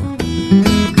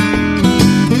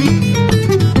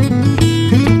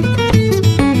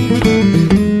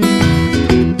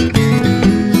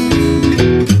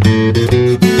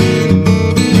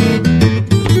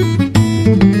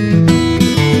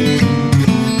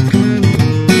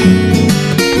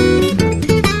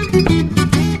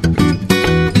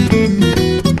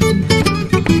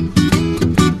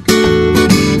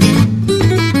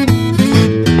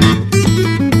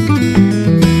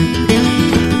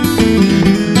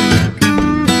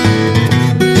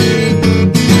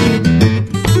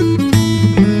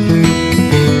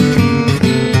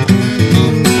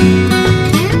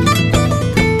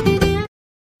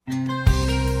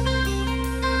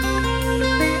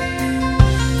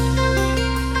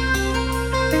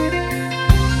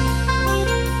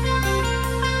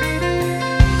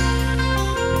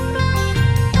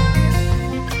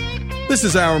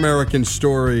 This is Our American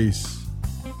Stories.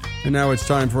 And now it's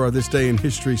time for our This Day in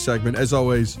History segment, as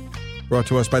always, brought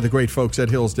to us by the great folks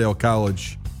at Hillsdale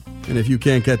College. And if you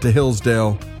can't get to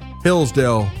Hillsdale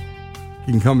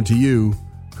can come to you.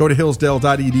 Go to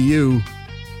hillsdale.edu.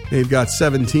 They've got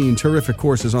 17 terrific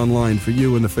courses online for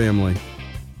you and the family.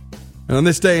 And on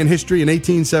this day in history, in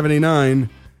 1879,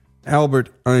 Albert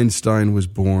Einstein was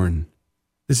born.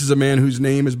 This is a man whose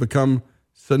name has become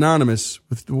synonymous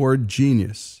with the word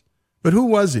genius. But who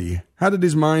was he? How did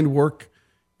his mind work?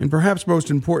 And perhaps most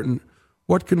important,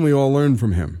 what can we all learn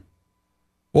from him?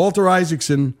 Walter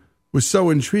Isaacson was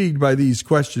so intrigued by these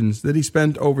questions that he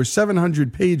spent over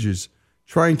 700 pages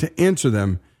trying to answer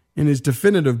them in his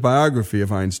definitive biography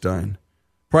of Einstein.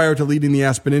 Prior to leading the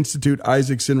Aspen Institute,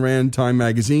 Isaacson ran Time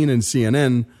magazine and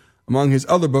CNN. Among his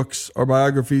other books are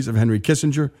biographies of Henry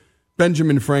Kissinger,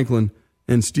 Benjamin Franklin,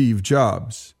 and Steve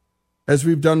Jobs. As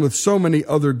we've done with so many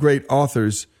other great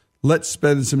authors, let's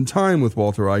spend some time with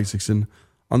Walter Isaacson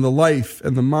on the life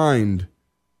and the mind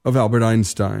of Albert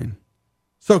Einstein.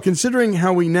 So, considering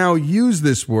how we now use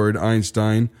this word,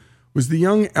 Einstein, was the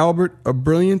young Albert a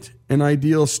brilliant and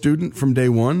ideal student from day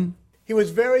one? He was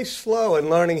very slow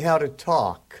in learning how to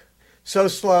talk, so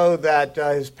slow that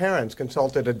his parents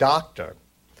consulted a doctor.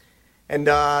 And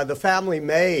the family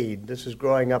maid, this is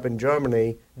growing up in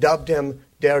Germany, dubbed him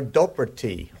Der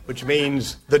Doppertie, which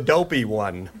means the dopey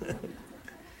one.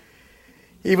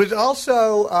 He was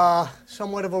also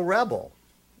somewhat of a rebel.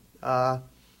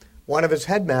 One of his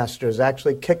headmasters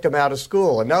actually kicked him out of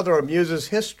school. Another amuses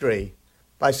history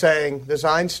by saying, this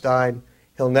Einstein,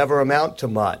 he'll never amount to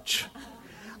much.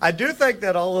 I do think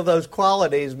that all of those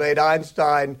qualities made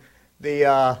Einstein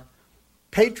the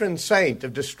patron saint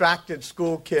of distracted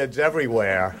school kids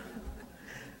everywhere.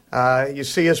 You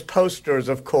see his posters,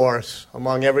 of course,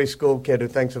 among every school kid who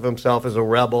thinks of himself as a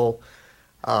rebel,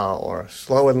 or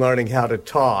slow in learning how to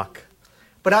talk.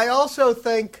 But I also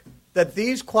think that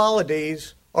these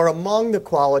qualities are among the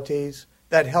qualities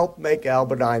that helped make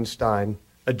Albert Einstein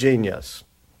a genius.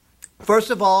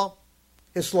 First of all,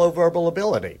 his slow verbal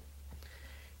ability.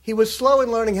 He was slow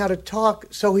in learning how to talk,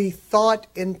 so he thought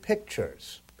in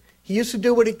pictures. He used to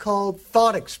do what he called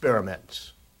thought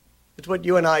experiments. It's what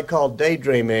you and I call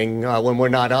daydreaming when we're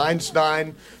not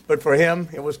Einstein, but for him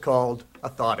it was called a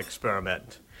thought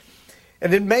experiment.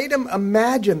 And it made him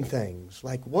imagine things,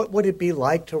 like what would it be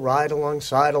like to ride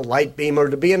alongside a light beam, or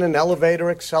to be in an elevator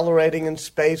accelerating in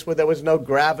space where there was no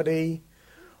gravity,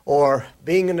 or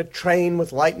being in a train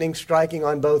with lightning striking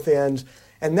on both ends.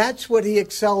 And that's what he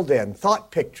excelled in,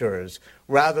 thought pictures,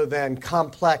 rather than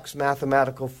complex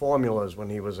mathematical formulas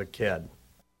when he was a kid.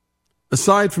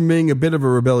 Aside from being a bit of a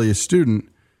rebellious student,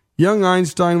 young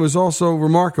Einstein was also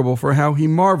remarkable for how he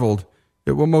marveled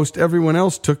at what most everyone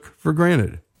else took for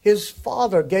granted. His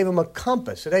father gave him a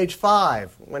compass at age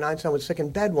 5 when Einstein was sick in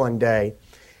bed one day.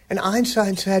 And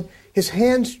Einstein said his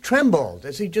hands trembled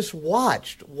as he just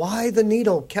watched why the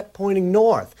needle kept pointing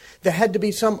north. There had to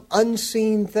be some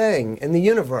unseen thing in the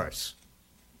universe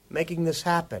making this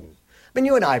happen. I mean,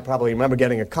 you and I probably remember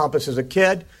getting a compass as a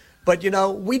kid, but, you know,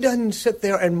 we didn't sit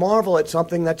there and marvel at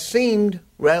something that seemed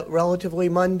relatively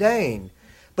mundane.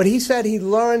 But he said he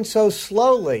learned so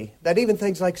slowly that even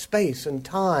things like space and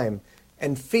time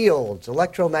and fields,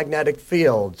 electromagnetic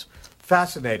fields,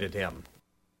 fascinated him.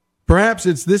 Perhaps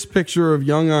it's this picture of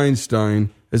young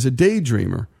Einstein as a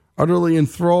daydreamer utterly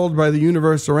enthralled by the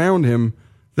universe around him,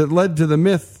 that led to the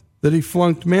myth that he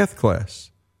flunked math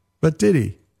class. But did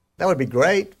he? That would be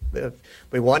great. It would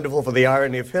be wonderful for the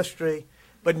irony of history.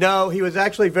 But no, he was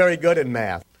actually very good in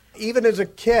math. Even as a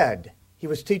kid, he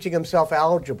was teaching himself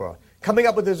algebra, coming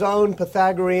up with his own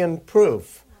Pythagorean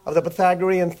proof of the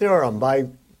Pythagorean theorem by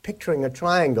picturing a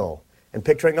triangle and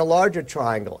picturing a larger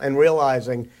triangle and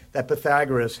realizing that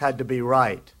Pythagoras had to be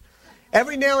right.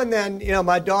 Every now and then,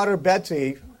 my daughter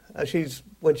Betsy,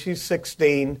 when she's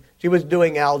 16, she was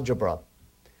doing algebra.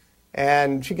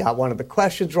 And she got one of the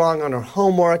questions wrong on her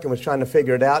homework and was trying to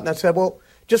figure it out. And I said, well,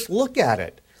 just look at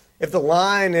it. If the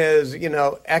line is,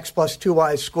 x plus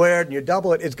 2y squared and you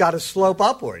double it, it's got to slope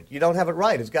upward. You don't have it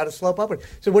right. It's got to slope upward.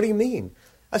 So what do you mean?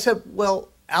 I said, well,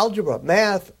 algebra,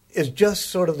 math, is just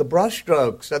sort of the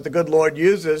brushstrokes that the good Lord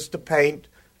uses to paint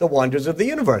the wonders of the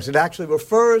universe. It actually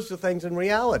refers to things in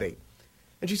reality.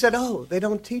 And she said, oh, they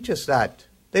don't teach us that.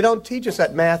 They don't teach us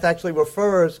that math actually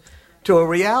refers to a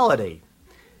reality.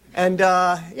 And,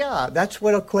 that's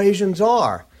what equations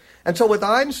are. And so with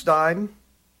Einstein,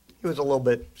 he was a little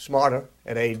bit smarter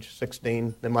at age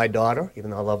 16 than my daughter,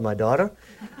 even though I love my daughter.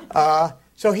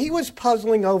 So he was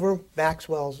puzzling over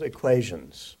Maxwell's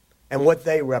equations and what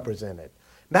they represented.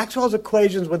 Maxwell's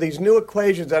equations were these new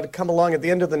equations that had come along at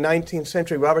the end of the 19th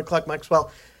century, Robert Clark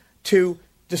Maxwell, to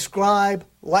describe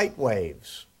light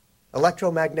waves,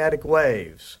 electromagnetic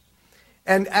waves.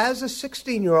 And as a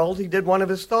 16-year-old, he did one of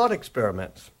his thought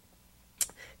experiments.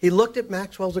 He looked at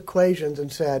Maxwell's equations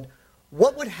and said,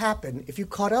 what would happen if you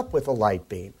caught up with a light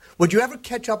beam? Would you ever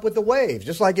catch up with the waves?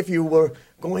 Just like if you were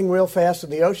going real fast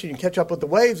in the ocean, you catch up with the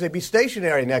waves, they'd be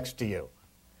stationary next to you.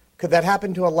 Could that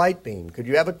happen to a light beam? Could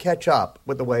you ever catch up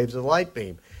with the waves of the light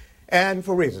beam? And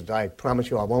for reasons I promise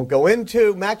you I won't go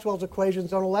into, Maxwell's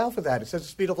equations don't allow for that. It says the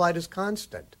speed of light is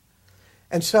constant.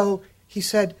 And so he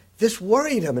said this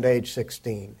worried him at age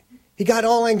 16. He got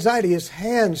all anxiety. His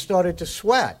hands started to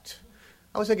sweat.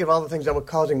 I was thinking of all the things that were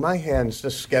causing my hands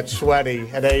to get sweaty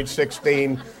at age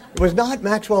 16. It was not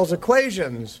Maxwell's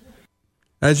equations.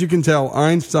 As you can tell,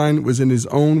 Einstein was in his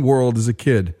own world as a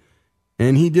kid,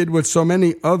 and he did what so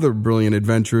many other brilliant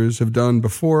adventurers have done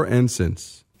before and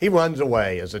since. He runs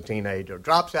away as a teenager,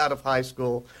 drops out of high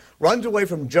school, runs away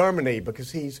from Germany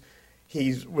because he's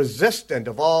resistant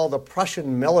of all the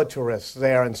Prussian militarists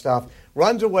there and stuff,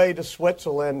 runs away to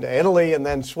Switzerland, Italy, and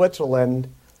then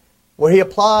Switzerland, where he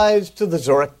applies to the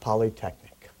Zurich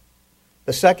Polytechnic,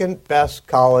 the second best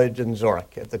college in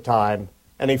Zurich at the time,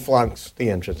 and he flunks the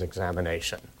entrance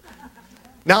examination.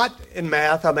 Not in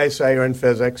math, I may say, or in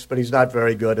physics, but he's not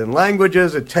very good in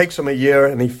languages. It takes him a year,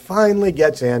 and he finally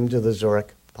gets into the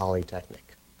Zurich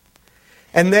Polytechnic.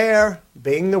 And there,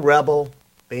 being the rebel,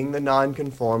 being the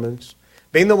nonconformist,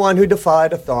 being the one who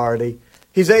defied authority,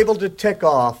 he's able to tick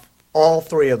off all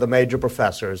three of the major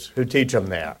professors who teach him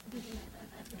there.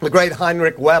 The great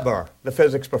Heinrich Weber, the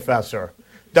physics professor,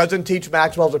 doesn't teach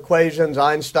Maxwell's equations.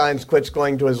 Einstein quits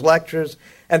going to his lectures.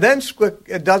 And then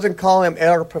it doesn't call him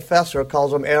Herr Professor,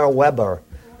 calls him Herr Weber,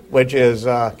 which is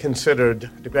considered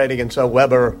degrading. And so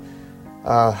Weber,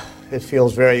 it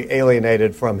feels very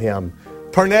alienated from him.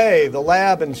 Pernay, the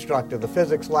lab instructor, the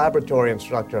physics laboratory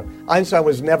instructor. Einstein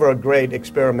was never a great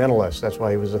experimentalist. That's why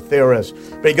he was a theorist.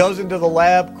 But he goes into the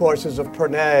lab courses of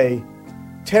Pernay,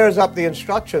 tears up the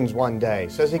instructions one day,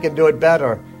 says he can do it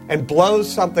better, and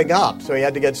blows something up. So he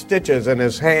had to get stitches in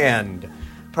his hand.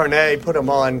 Pernay put him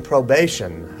on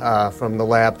probation from the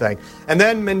lab thing. And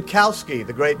then Minkowski,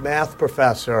 the great math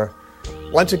professor.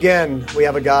 Once again, we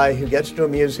have a guy who gets to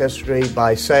amuse history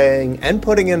by saying and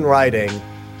putting in writing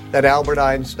that Albert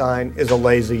Einstein is a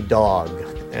lazy dog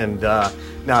and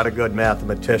not a good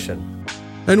mathematician.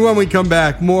 And when we come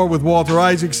back, more with Walter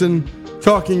Isaacson,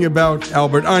 talking about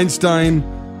Albert Einstein.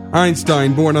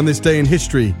 Einstein, born on this day in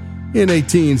history in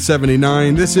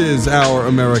 1879. This is Our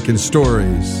American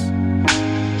Stories.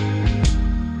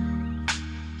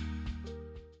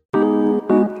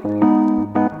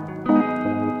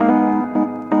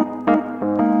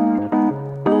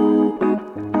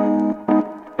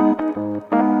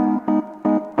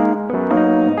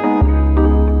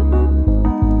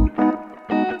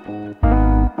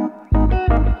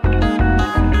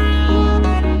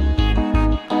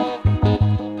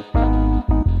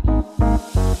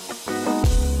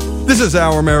 This is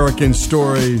Our American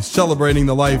Stories, celebrating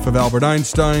the life of Albert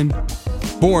Einstein,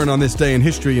 born on this day in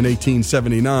history in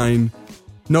 1879.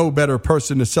 No better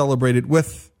person to celebrate it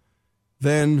with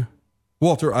than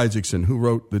Walter Isaacson, who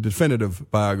wrote the definitive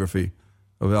biography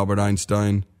of Albert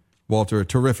Einstein. Walter, a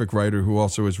terrific writer who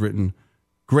also has written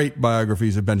great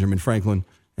biographies of Benjamin Franklin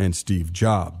and Steve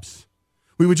Jobs.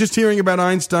 We were just hearing about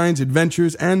Einstein's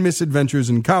adventures and misadventures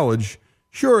in college.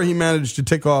 Sure, he managed to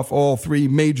tick off all 3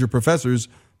 major professors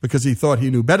because he thought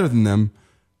he knew better than them,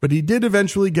 but he did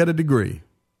eventually get a degree.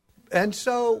 And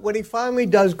so when he finally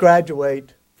does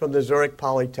graduate from the Zurich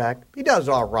Polytech, he does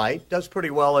all right, does pretty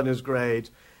well in his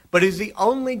grades, but he's the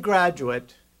only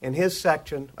graduate in his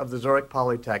section of the Zurich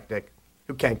Polytechnic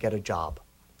who can't get a job.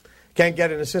 Can't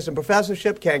get an assistant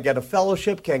professorship, can't get a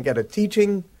fellowship, can't get a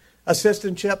teaching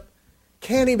assistantship,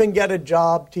 can't even get a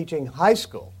job teaching high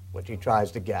school, which he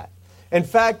tries to get. In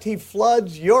fact, he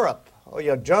floods Europe,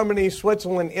 Germany,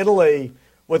 Switzerland, Italy,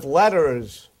 with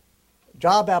letters,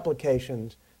 job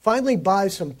applications, finally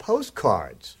buys some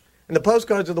postcards. And the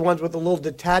postcards are the ones with the little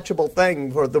detachable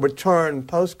thing for the return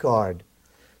postcard,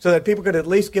 so that people could at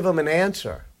least give him an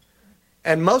answer.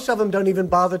 And most of them don't even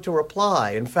bother to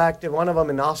reply. In fact, one of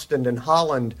them in Ostend in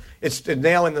Holland, it's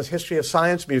now in the History of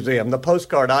Science Museum, the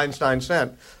postcard Einstein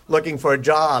sent looking for a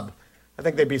job. I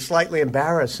think they'd be slightly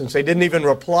embarrassed since they didn't even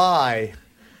reply.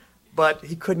 But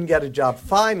he couldn't get a job.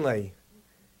 Finally,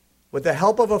 with the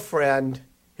help of a friend,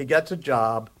 he gets a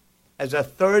job as a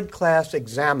third-class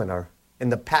examiner in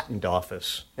the patent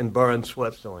office in Bern,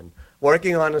 Switzerland,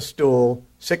 working on a stool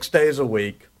 6 days a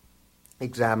week,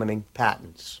 examining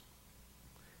patents.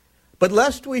 But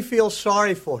lest we feel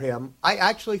sorry for him, I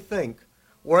actually think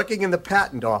working in the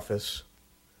patent office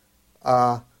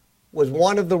was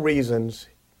one of the reasons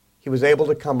he was able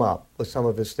to come up with some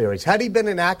of his theories. Had he been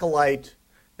an acolyte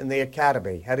in the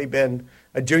academy, had he been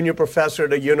a junior professor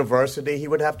at a university, he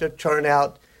would have to turn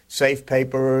out safe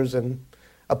papers and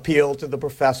appeal to the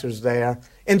professors there.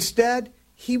 Instead,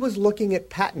 he was looking at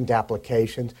patent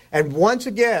applications, and once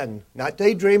again, not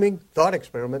daydreaming, thought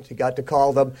experiments, he got to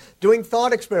call them, doing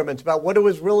thought experiments about what it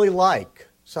was really like,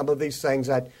 some of these things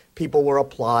that people were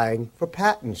applying for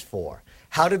patents for.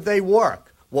 How did they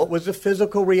work? What was the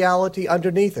physical reality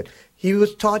underneath it? He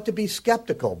was taught to be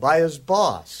skeptical by his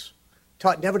boss,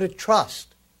 taught never to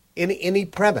trust any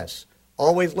premise,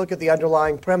 always look at the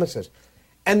underlying premises.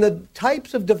 And the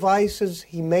types of devices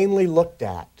he mainly looked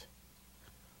at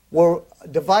were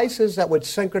devices that would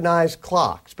synchronize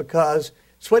clocks, because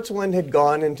Switzerland had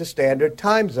gone into standard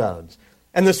time zones.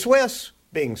 And the Swiss,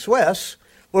 being Swiss,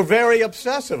 were very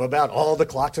obsessive about all the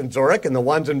clocks in Zurich and the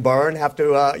ones in Bern have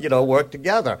to, work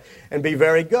together and be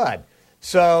very good.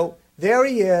 So there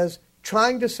he is,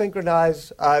 trying to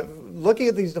synchronize, looking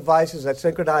at these devices that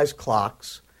synchronize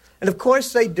clocks. And of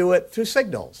course they do it through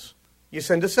signals. You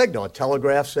send a signal, a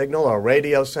telegraph signal or a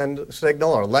radio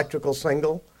signal or electrical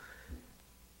signal.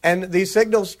 And these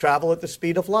signals travel at the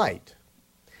speed of light.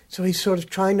 So he's sort of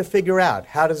trying to figure out,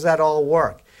 how does that all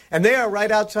work? And there,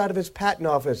 right outside of his patent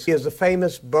office, is the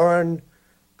famous Bern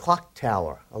clock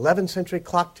tower, 11th century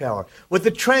clock tower, with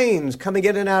the trains coming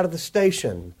in and out of the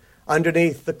station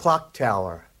underneath the clock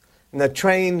tower. And the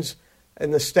trains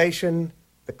in the station,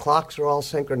 the clocks are all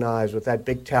synchronized with that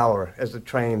big tower as the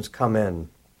trains come in.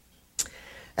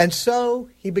 And so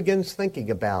he begins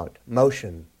thinking about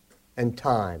motion and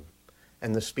time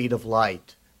and the speed of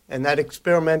light. And that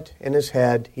experiment in his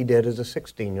head he did as a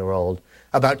 16-year-old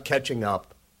about catching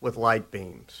up with light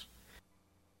beams.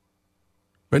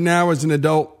 But now as an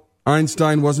adult,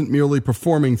 Einstein wasn't merely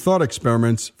performing thought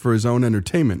experiments for his own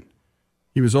entertainment.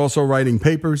 He was also writing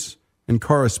papers and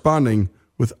corresponding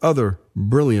with other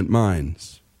brilliant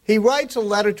minds. He writes a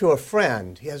letter to a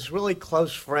friend. He has really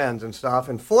close friends and stuff.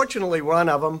 And fortunately, one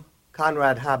of them,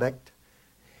 Conrad Habicht,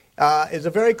 is a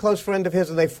very close friend of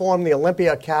his, and they form the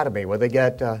Olympia Academy, where they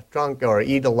get drunk or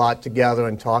eat a lot together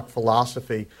and talk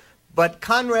philosophy. But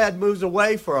Conrad moves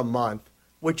away for a month,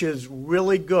 which is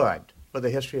really good for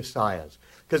the history of science,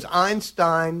 because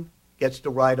Einstein gets to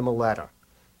write him a letter.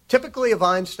 Typically of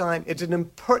Einstein, it's an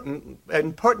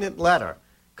impertinent letter.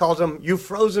 Calls him, "You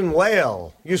frozen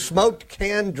whale, you smoked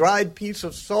canned dried piece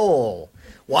of soul.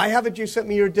 Why haven't you sent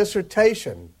me your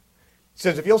dissertation?" He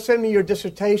says, "If you'll send me your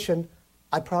dissertation,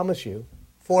 I promise you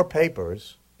 4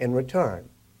 papers in return."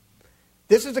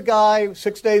 This is a guy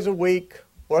 6 days a week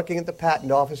working at the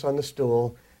patent office on the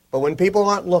stool, but when people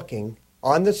aren't looking,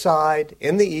 on the side,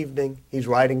 in the evening, he's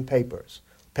writing papers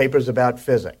about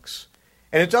physics.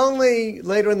 And it's only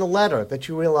later in the letter that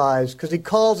you realize, because he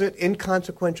calls it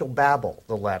inconsequential babble,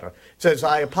 the letter. It says,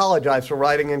 "I apologize for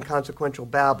writing inconsequential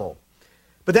babble."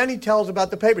 But then he tells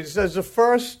about the papers. He says the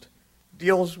first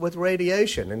deals with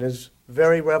radiation and is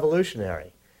very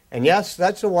revolutionary. And yes,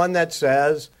 that's the one that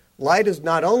says light is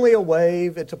not only a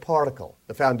wave, it's a particle,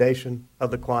 the foundation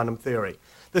of the quantum theory.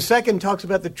 The second talks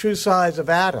about the true size of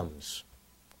atoms.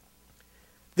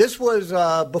 This was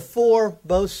before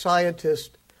most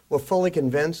scientists were fully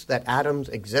convinced that atoms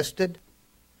existed.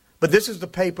 But this is the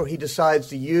paper he decides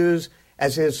to use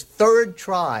as his third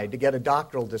try to get a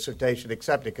doctoral dissertation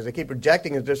accepted, because they keep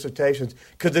rejecting his dissertations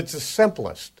because it's the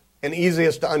simplest and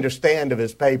easiest to understand of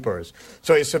his papers.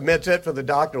 So he submits it for the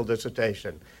doctoral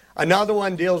dissertation. Another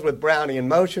one deals with Brownian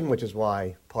motion, which is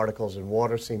why particles in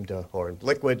water seem to, or in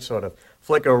liquid, sort of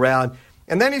flicker around.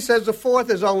 And then he says the fourth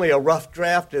is only a rough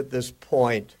draft at this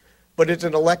point, but it's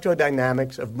an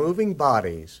electrodynamics of moving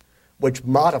bodies which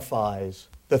modifies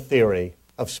the theory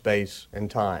of space and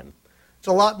time. It's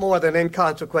a lot more than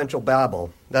inconsequential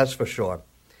babble, that's for sure.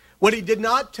 What he did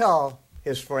not tell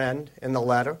his friend in the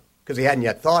letter, because he hadn't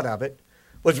yet thought of it,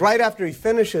 was right after he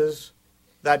finishes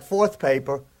that fourth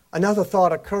paper, another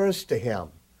thought occurs to him,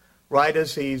 right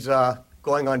as he's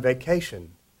going on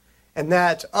vacation. And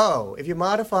that's, if you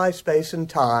modify space and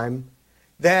time,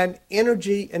 then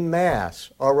energy and mass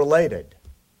are related.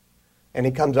 And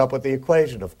he comes up with the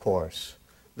equation, of course,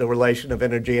 the relation of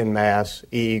energy and mass,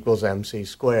 E equals mc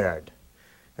squared.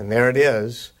 And there it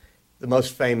is, the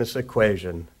most famous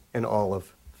equation in all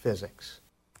of physics.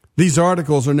 These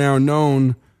articles are now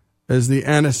known as the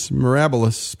Annus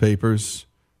Mirabilis papers,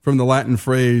 from the Latin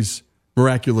phrase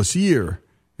miraculous year,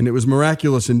 and it was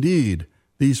miraculous indeed.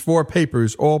 These 4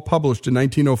 papers, all published in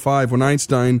 1905 when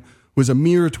Einstein was a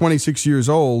mere 26 years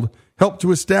old, helped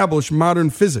to establish modern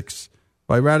physics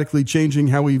by radically changing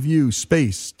how we view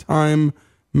space, time,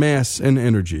 mass, and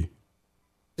energy.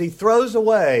 He throws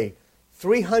away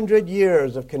 300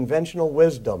 years of conventional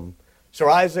wisdom. Sir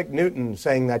Isaac Newton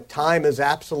saying that time is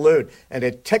absolute, and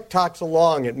it tick-tocks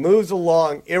along, it moves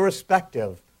along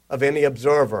irrespective of any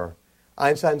observer.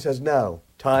 Einstein says, no,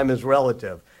 time is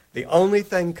relative. The only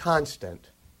thing constant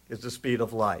is the speed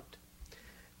of light.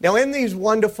 Now, in these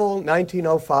wonderful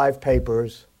 1905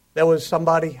 papers, there was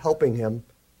somebody helping him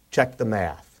check the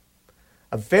math.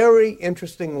 A very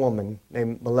interesting woman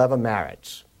named Mileva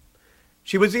Maric.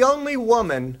 She was the only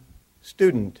woman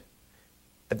student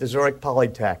at the Zurich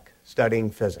Polytech studying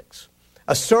physics.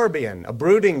 A Serbian, a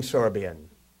brooding Serbian.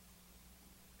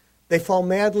 They fall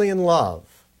madly in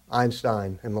love,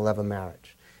 Einstein and Mileva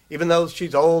Maric. Even though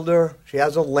she's older, she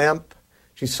has a limp,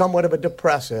 she's somewhat of a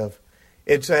depressive,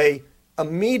 it's a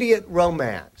immediate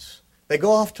romance. They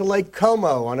go off to Lake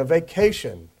Como on a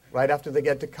vacation right after they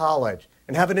get to college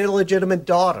and have an illegitimate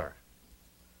daughter.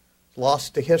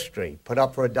 Lost to history, put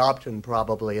up for adoption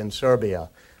probably in Serbia,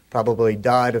 probably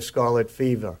died of scarlet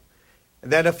fever.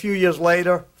 And then a few years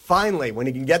later, finally, when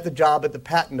he can get the job at the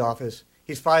patent office,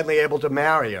 he's finally able to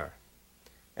marry her.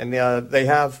 And they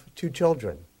have 2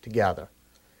 children together.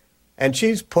 And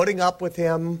she's putting up with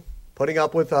him,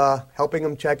 helping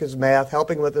him check his math,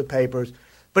 helping with the papers.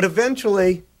 But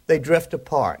eventually, they drift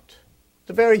apart. It's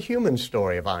a very human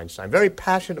story of Einstein. Very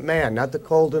passionate man, not the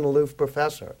cold and aloof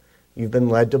professor you've been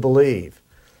led to believe.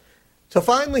 So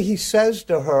finally, he says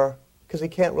to her, because he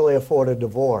can't really afford a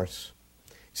divorce,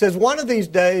 he says, one of these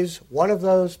days, one of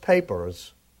those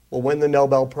papers will win the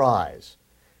Nobel Prize.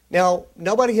 Now,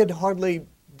 nobody had hardly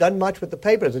done much with the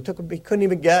papers. He couldn't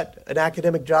even get an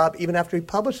academic job even after he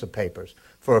published the papers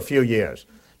for a few years.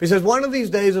 He says, one of these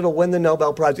days it'll win the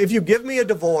Nobel Prize. If you give me a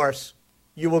divorce,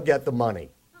 you will get the money.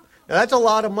 Now, that's a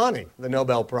lot of money, the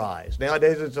Nobel Prize.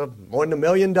 Nowadays, it's more than $1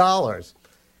 million.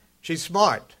 She's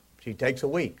smart. She takes a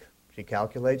week. She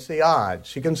calculates the odds.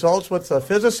 She consults with a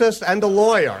physicist and a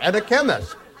lawyer and a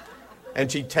chemist.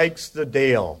 And she takes the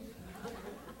deal.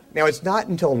 Now, it's not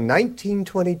until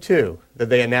 1922 that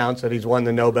they announce that he's won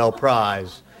the Nobel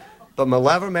Prize. But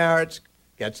Mileva Maric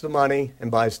gets the money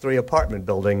and buys 3 apartment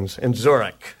buildings in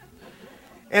Zurich.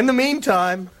 In the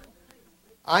meantime,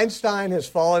 Einstein has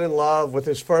fallen in love with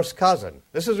his first cousin.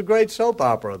 This is a great soap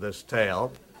opera, this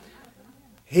tale.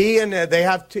 He and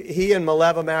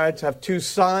Mileva Maric have 2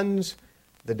 sons.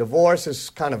 The divorce is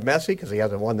kind of messy because he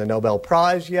hasn't won the Nobel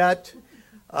Prize yet.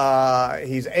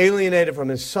 He's alienated from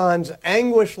his sons.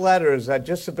 Anguish letters that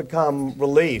just have become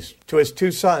released to his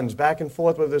 2 sons, back and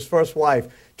forth with his first wife,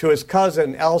 to his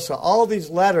cousin Elsa. All these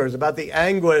letters about the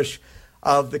anguish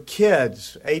of the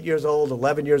kids, 8 years old,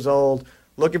 11 years old,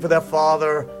 looking for their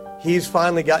father. He's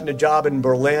finally gotten a job in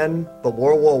Berlin, but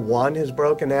World War I has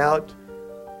broken out.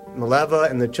 Mileva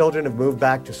and the children have moved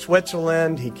back to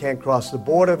Switzerland. He can't cross the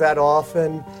border that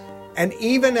often. And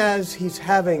even as he's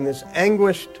having this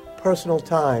anguished personal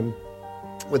time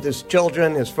with his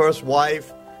children, his first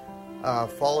wife,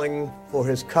 falling for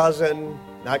his cousin,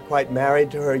 not quite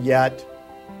married to her yet,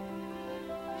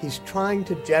 he's trying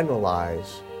to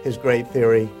generalize his great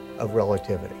theory of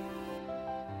relativity.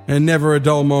 And never a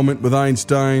dull moment with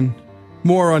Einstein.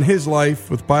 More on his life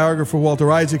with biographer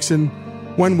Walter Isaacson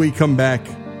when we come back.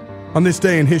 On this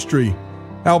day in history,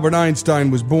 Albert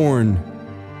Einstein was born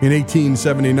in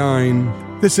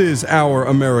 1879. This is Our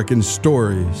American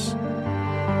Stories.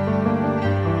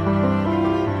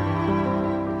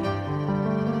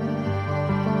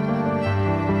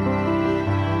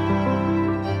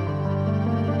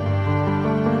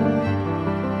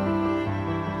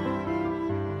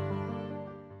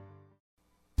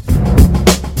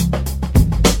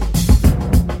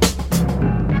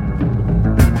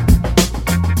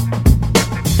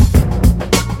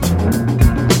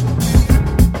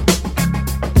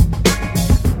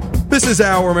 is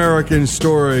Our American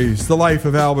Stories, the life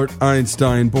of Albert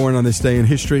Einstein, born on this day in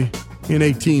history in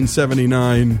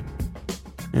 1879.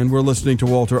 And we're listening to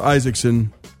Walter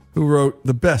Isaacson, who wrote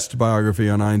the best biography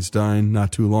on Einstein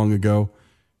not too long ago.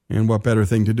 And what better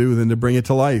thing to do than to bring it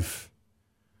to life?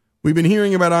 We've been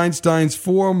hearing about Einstein's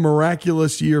 4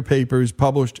 miraculous year papers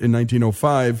published in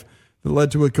 1905 that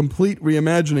led to a complete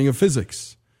reimagining of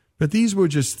physics. But these were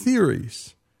just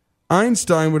theories.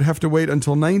 Einstein would have to wait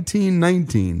until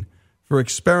 1919 for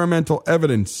experimental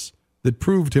evidence that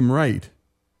proved him right.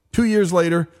 2 years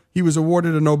later, he was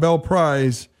awarded a Nobel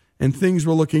Prize, and things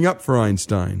were looking up for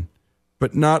Einstein.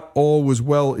 But not all was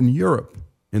well in Europe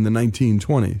in the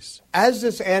 1920s. As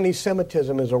this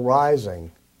anti-Semitism is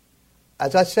arising,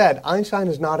 as I said, Einstein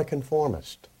is not a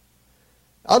conformist.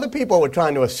 Other people were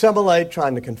trying to assimilate,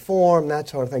 trying to conform, that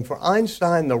sort of thing. For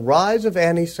Einstein, the rise of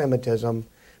anti-Semitism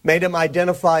made him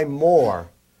identify more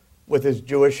with his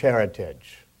Jewish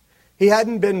heritage. He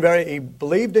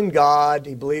believed in God,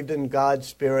 he believed in God's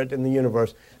spirit in the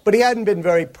universe, but he hadn't been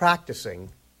very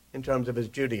practicing in terms of his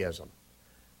Judaism.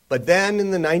 But then in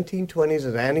the 1920s,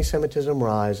 as anti-Semitism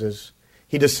rises,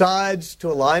 he decides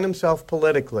to align himself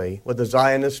politically with the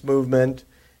Zionist movement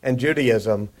and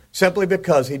Judaism simply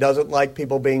because he doesn't like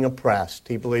people being oppressed.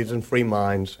 He believes in free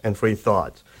minds and free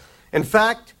thoughts. In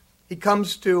fact, he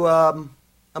comes to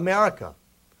America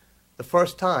the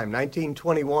first time,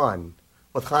 1921,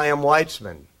 with Chaim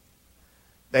Weizmann.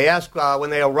 They ask,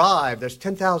 when they arrive, there's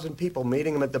 10,000 people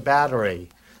meeting him at the Battery.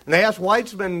 And they ask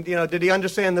Weizmann, did he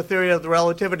understand the theory of the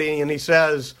relativity? And he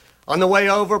says, on the way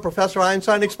over, Professor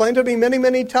Einstein explained to me many,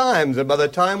 many times, and by the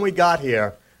time we got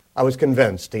here, I was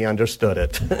convinced he understood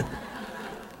it.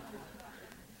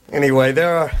 Anyway,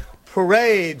 there are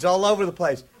parades all over the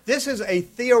place. This is a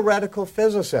theoretical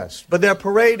physicist, but they're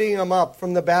parading him up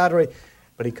from the Battery.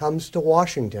 But he comes to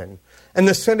Washington, and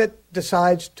the Senate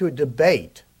decides to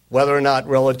debate whether or not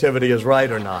relativity is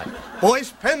right or not.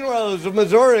 Boyce Penrose of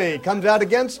Missouri comes out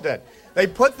against it. They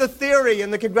put the theory in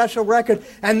the congressional record,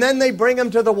 and then they bring him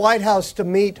to the White House to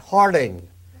meet Harding.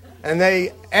 And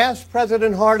they ask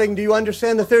President Harding, do you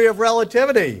understand the theory of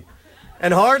relativity?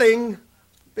 And Harding,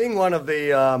 being one of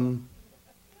the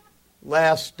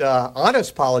last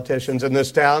honest politicians in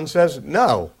this town, says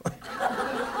no.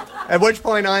 At which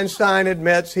point Einstein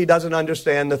admits he doesn't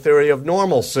understand the theory of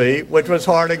normalcy, which was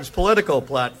Harding's political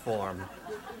platform.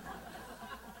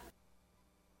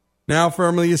 Now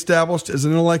firmly established as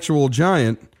an intellectual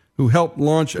giant who helped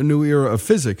launch a new era of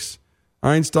physics,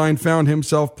 Einstein found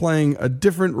himself playing a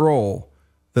different role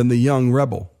than the young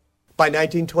rebel. By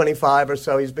 1925 or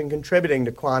so, he's been contributing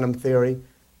to quantum theory,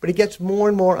 but he gets more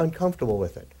and more uncomfortable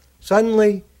with it.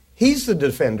 Suddenly, he's the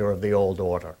defender of the old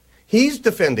order. He's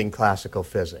defending classical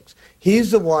physics.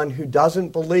 He's the one who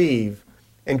doesn't believe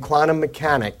in quantum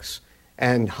mechanics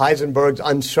and Heisenberg's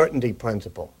uncertainty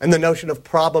principle and the notion of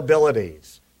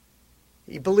probabilities.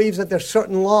 He believes that there's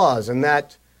certain laws and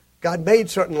that God made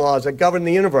certain laws that govern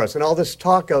the universe, and all this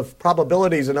talk of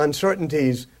probabilities and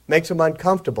uncertainties makes him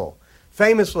uncomfortable.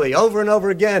 Famously, over and over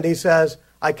again, he says,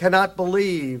 I cannot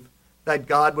believe that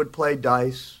God would play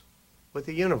dice with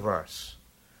the universe.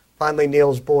 Finally,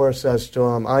 Niels Bohr says to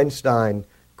him, Einstein,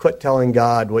 quit telling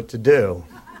God what to do.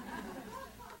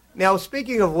 Now,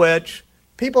 speaking of which,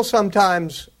 people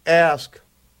sometimes ask,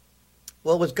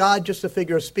 well, was God just a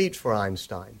figure of speech for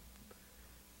Einstein?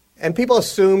 And people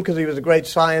assume, because he was a great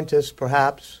scientist,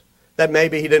 perhaps, that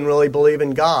maybe he didn't really believe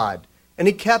in God. And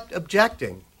he kept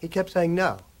objecting. He kept saying,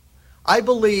 no. I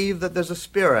believe that there's a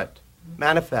spirit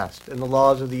manifest in the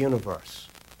laws of the universe,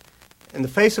 in the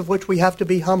face of which we have to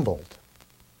be humbled.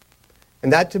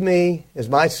 And that, to me, is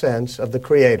my sense of the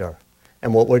Creator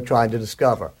and what we're trying to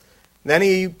discover. Then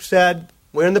he said,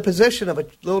 we're in the position of a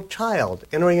little child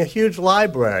entering a huge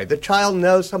library. The child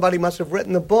knows somebody must have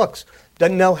written the books,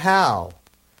 doesn't know how,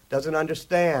 doesn't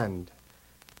understand.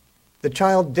 The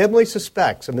child dimly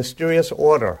suspects a mysterious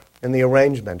order in the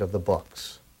arrangement of the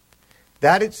books.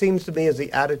 That, it seems to me, is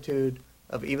the attitude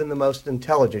of even the most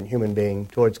intelligent human being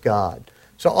towards God.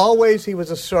 So always he was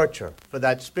a searcher for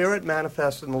that spirit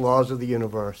manifest in the laws of the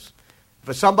universe.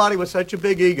 For somebody with such a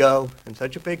big ego and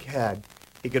such a big head,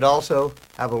 he could also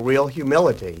have a real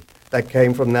humility that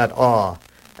came from that awe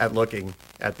at looking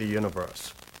at the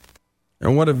universe.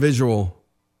 And what a visual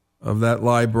of that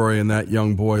library and that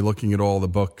young boy looking at all the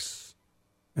books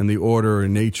and the order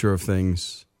and nature of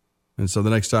things. And so the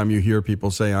next time you hear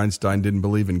people say Einstein didn't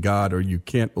believe in God, or you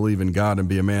can't believe in God and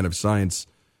be a man of science,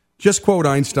 just quote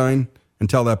Einstein and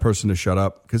tell that person to shut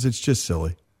up, because it's just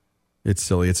silly. It's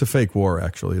silly. It's a fake war,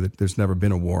 actually. There's never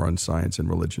been a war on science and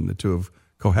religion. The two have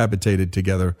cohabitated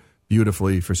together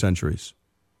beautifully for centuries.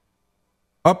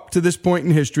 Up to this point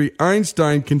in history,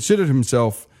 Einstein considered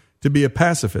himself to be a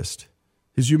pacifist.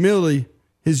 His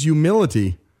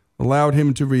humility allowed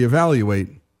him to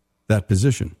reevaluate that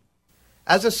position.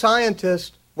 As a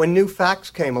scientist, when new facts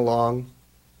came along,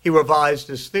 he revised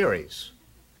his theories.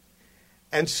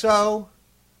 And so,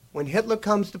 when Hitler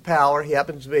comes to power,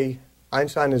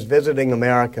 Einstein is visiting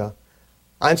America.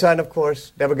 Einstein, of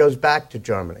course, never goes back to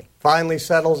Germany, finally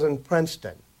settles in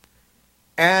Princeton,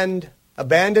 and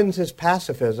abandons his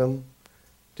pacifism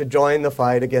to join the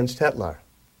fight against Hitler.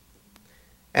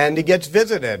 And he gets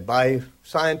visited by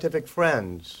scientific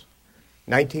friends,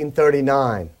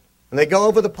 1939, and they go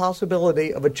over the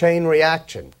possibility of a chain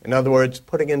reaction. In other words,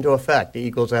 putting into effect E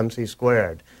equals mc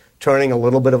squared, turning a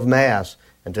little bit of mass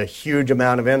into a huge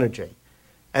amount of energy.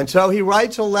 And so he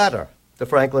writes a letter to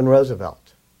Franklin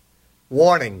Roosevelt,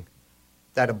 warning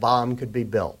that a bomb could be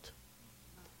built.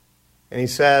 And he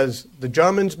says, the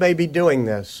Germans may be doing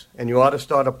this, and you ought to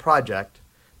start a project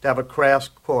to have a crash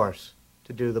course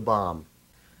to do the bomb.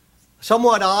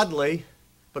 Somewhat oddly,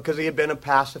 because he had been a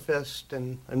pacifist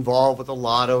and involved with a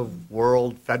lot of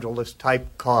world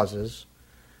federalist-type causes,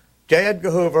 J.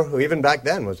 Edgar Hoover, who even back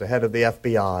then was the head of the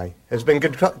FBI, has been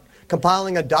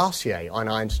compiling a dossier on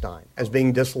Einstein as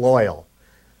being disloyal.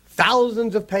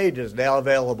 Thousands of pages now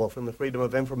available from the Freedom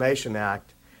of Information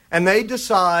Act, and they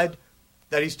decide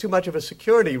that he's too much of a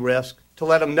security risk to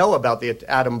let him know about the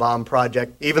atom bomb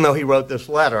project, even though he wrote this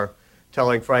letter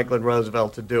telling Franklin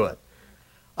Roosevelt to do it.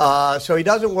 So he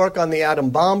doesn't work on the atom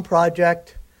bomb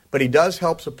project, but he does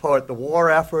help support the war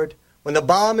effort. When the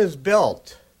bomb is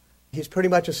built, he's pretty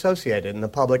much associated in the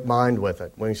public mind with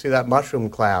it. When you see that mushroom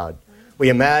cloud, we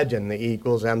imagine the E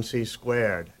equals mc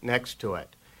squared next to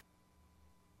it.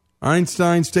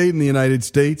 Einstein stayed in the United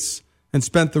States and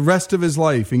spent the rest of his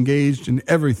life engaged in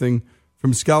everything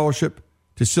from scholarship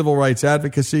to civil rights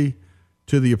advocacy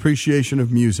to the appreciation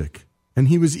of music. And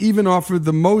he was even offered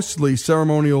the mostly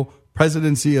ceremonial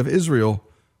presidency of Israel,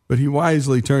 but he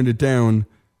wisely turned it down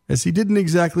as he didn't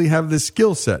exactly have the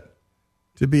skill set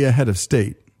to be a head of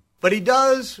state. But he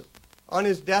does, on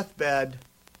his deathbed,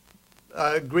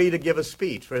 agree to give a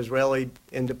speech for Israeli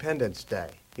Independence Day.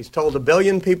 He's told 1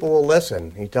 billion people will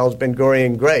listen. He tells Ben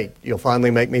Gurion, great, you'll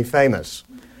finally make me famous.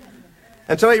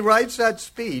 And so he writes that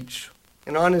speech,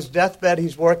 and on his deathbed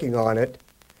he's working on it,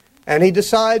 and he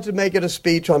decides to make it a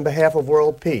speech on behalf of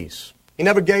world peace. He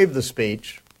never gave the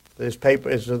speech. His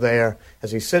papers are there.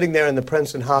 As he's sitting there in the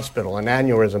Princeton Hospital, an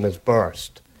aneurysm has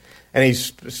burst. And he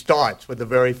starts with the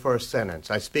very first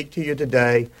sentence. I speak to you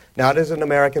today, not as an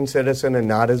American citizen and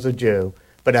not as a Jew,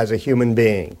 but as a human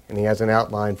being. And he has an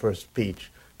outline for a speech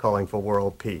calling for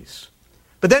world peace.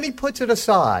 But then he puts it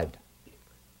aside,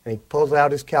 and he pulls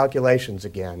out his calculations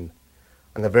again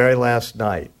on the very last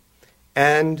night.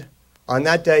 And on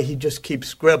that day, he just keeps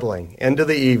scribbling into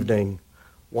the evening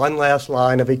one last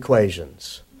line of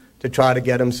equations to try to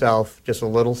get himself just a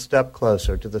little step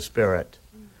closer to the spirit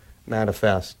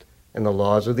manifest in the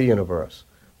laws of the universe,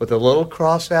 with the little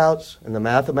cross-outs and the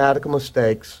mathematical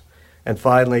mistakes, and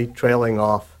finally trailing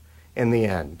off in the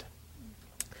end.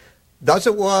 Thus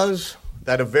it was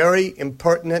that a very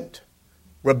impertinent,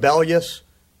 rebellious,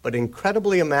 but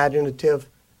incredibly imaginative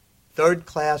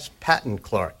third-class patent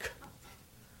clerk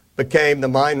became the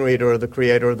mind reader of the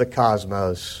creator of the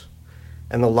cosmos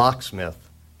and the locksmith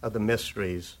of the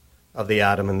mysteries of the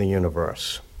atom and the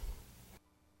universe.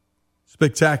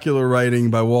 Spectacular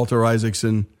writing by Walter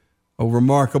Isaacson. A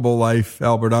remarkable life,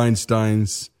 Albert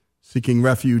Einstein's, seeking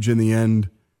refuge in the end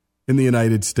in the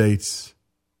United States,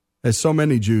 as so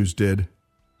many Jews did.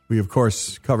 We, of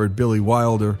course, covered Billy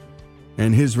Wilder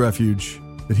and his refuge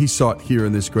that he sought here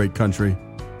in this great country.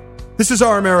 This is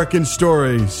Our American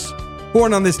Stories.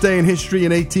 Born on this day in history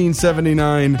in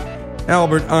 1879,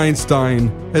 Albert Einstein.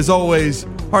 As always,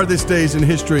 are This Days in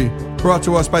History, brought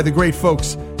to us by the great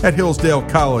folks at Hillsdale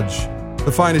College,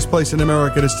 the finest place in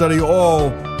America to study all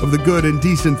of the good and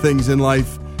decent things in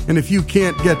life. And if you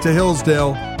can't get to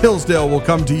Hillsdale, Hillsdale will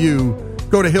come to you.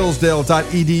 Go to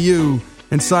hillsdale.edu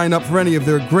and sign up for any of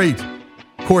their great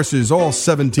courses, all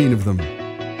 17 of them.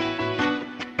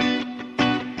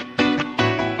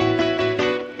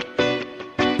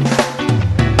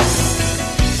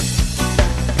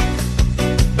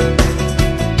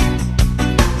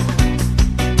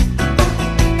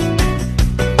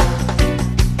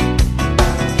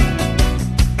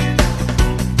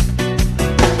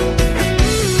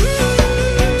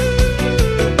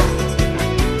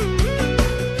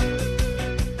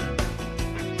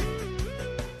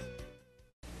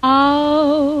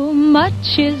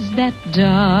 Is that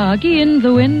doggy in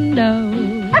the window?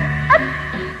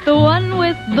 The one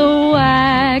with the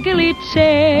waggly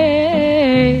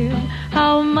tail.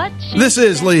 How This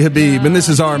is Lee Habib, and this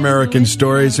is Our American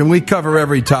Stories, and we cover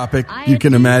every topic you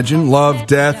can imagine. Love,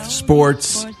 death,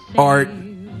 sports, art.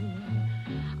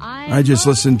 I just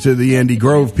listened to the Andy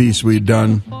Grove piece we'd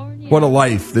done. What a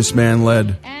life this man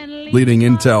led, leading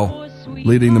Intel,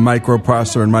 leading the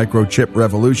microprocessor and microchip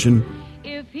revolution,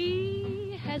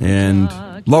 and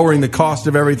lowering the cost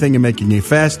of everything and making it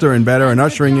faster and better and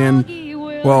ushering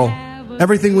in, well,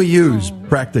 everything we use,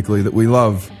 practically, that we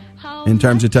love in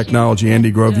terms of technology. Andy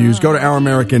Grove used. Go to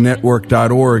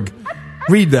ouramericannetwork.org.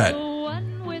 Read that.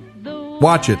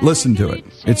 Watch it. Listen to it.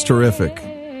 It's terrific.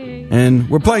 And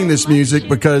we're playing this music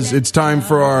because it's time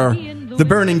for The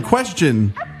Burning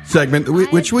Question segment,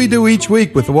 which we do each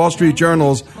week with the Wall Street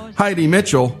Journal's Heidi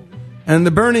Mitchell. And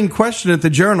the burning question at the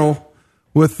Journal,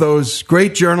 with those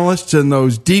great journalists and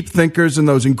those deep thinkers and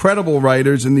those incredible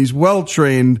writers and these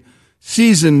well-trained,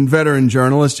 seasoned veteran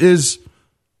journalists, is,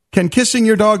 can kissing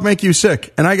your dog make you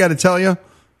sick? And I got to tell you,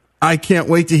 I can't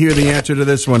wait to hear the answer to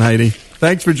this one, Heidi.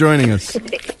 Thanks for joining us.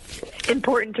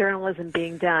 Important journalism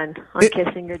being done on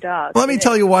kissing your dog. Let me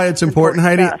tell you why it's important,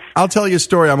 Heidi. Stuff. I'll tell you a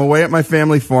story. I'm away at my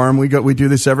family farm. We do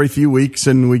this every few weeks,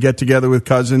 and we get together with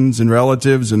cousins and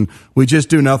relatives, and we just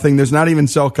do nothing. There's not even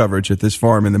cell coverage at this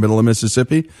farm in the middle of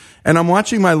Mississippi. And I'm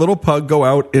watching my little pug go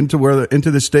out into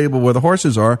the stable where the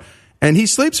horses are, and he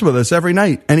sleeps with us every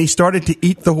night. And he started to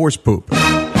eat the horse poop.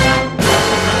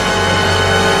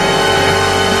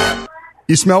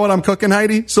 You smell what I'm cooking,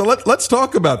 Heidi? So let's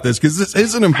talk about this, because this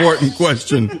is an important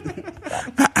question.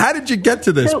 How did you get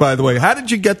to this, by the way? How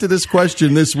did you get to this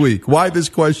question this week? Why this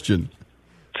question?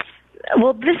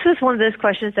 Well, this was one of those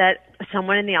questions that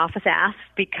someone in the office asked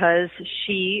because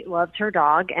she loves her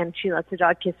dog and she lets the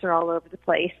dog kiss her all over the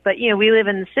place. But, you know, we live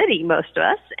in the city, most of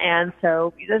us, and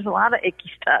so there's a lot of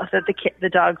icky stuff that the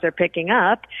dogs are picking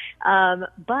up.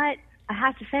 But I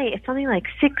have to say, it's something like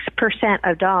 6%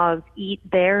 of dogs eat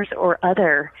bears or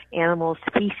other animal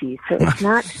species. So it's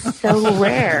not so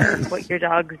rare what your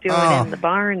dog's doing in the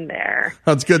barn there.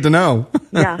 That's good to know.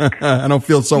 Yuck. I don't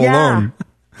feel so alone.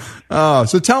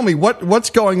 So tell me, what's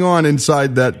going on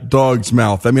inside that dog's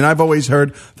mouth? I mean, I've always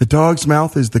heard the dog's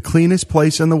mouth is the cleanest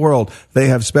place in the world. They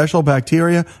have special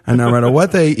bacteria, and no matter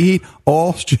what they eat,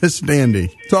 all's just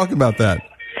dandy. Talk about that.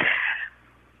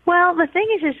 Well, the thing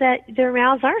is that their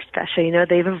mouths are special. You know,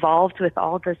 they've evolved with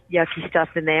all this yucky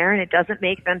stuff in there, and it doesn't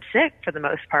make them sick for the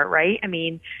most part, right? I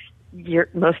mean,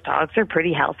 most dogs are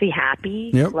pretty healthy,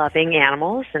 happy, loving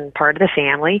animals and part of the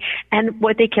family. And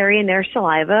what they carry in their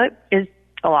saliva is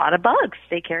a lot of bugs.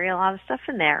 They carry a lot of stuff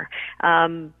in there.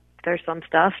 There's some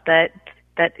stuff that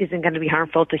isn't going to be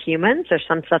harmful to humans. There's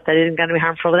some stuff that isn't going to be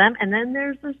harmful to them. And then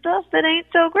there's the stuff that ain't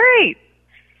so great.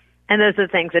 And those are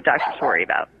the things that doctors worry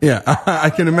about. Yeah, I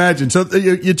can imagine. So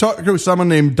you talk to someone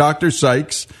named Dr.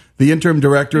 Sykes, the interim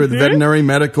director of the Veterinary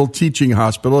Medical Teaching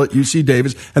Hospital at UC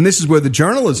Davis. And this is where the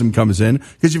journalism comes in,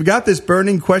 because you've got this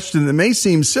burning question that may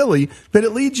seem silly, but it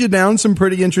leads you down some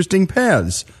pretty interesting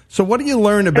paths. So what do you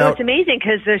learn about... Oh, it's amazing,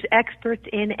 because there's experts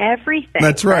in everything.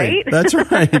 That's right. That's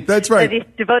right. That's right. They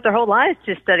devote their whole lives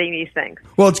to studying these things.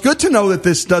 Well, it's good to know that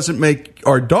this doesn't make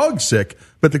our dog sick,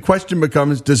 but the question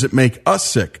becomes, does it make us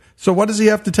sick? So what does he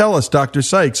have to tell us, Dr.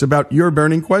 Sykes, about your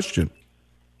burning question?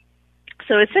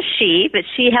 So it's a she, but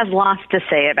she has lots to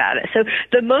say about it. So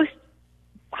the most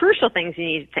crucial things you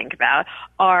need to think about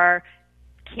are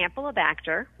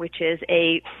Campylobacter, which is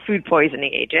a food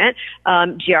poisoning agent,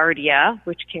 Giardia,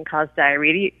 which can cause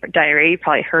diarrhea. You've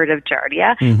probably heard of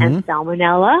Giardia, and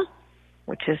Salmonella,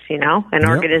 which is, you know, an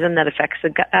organism that affects the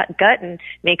gut and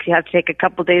makes you have to take a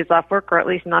couple days off work, or at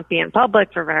least not be in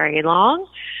public for very long.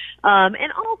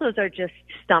 And all those are just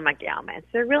stomach ailments.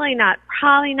 They're really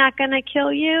probably not going to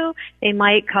kill you. They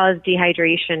might cause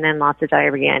dehydration and lots of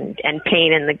diarrhea and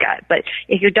pain in the gut. But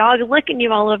if your dog is licking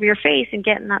you all over your face and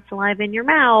getting that saliva in your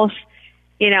mouth,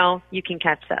 you know, you can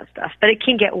catch that stuff. But it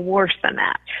can get worse than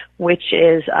that, which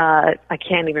is, I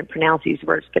can't even pronounce these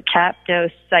words, but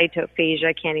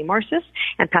capnocytophagia canimorsis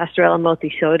and Pasteurella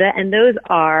multisota. And those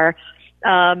are,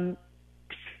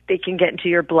 they can get into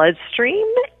your bloodstream,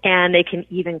 and they can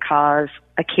even cause,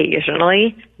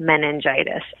 occasionally,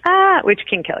 meningitis, which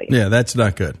can kill you. Yeah, that's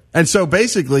not good. And so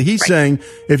basically he's saying,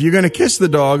 if you're going to kiss the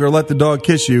dog or let the dog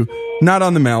kiss you, not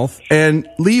on the mouth, and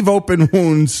leave open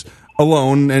wounds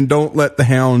alone, and don't let the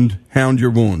hound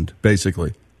your wound,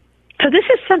 basically. So this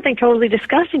is something totally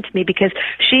disgusting to me, because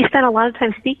she spent a lot of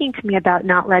time speaking to me about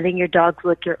not letting your dog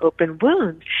lick your open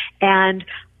wounds. And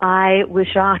I was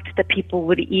shocked that people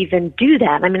would even do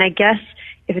that. I mean, I guess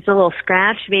if it's a little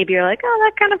scratch, maybe you're like, oh,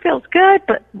 that kind of feels good.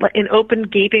 But an open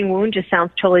gaping wound just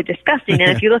sounds totally disgusting. And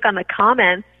if you look on the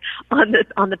comments on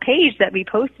the page that we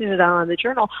posted it on the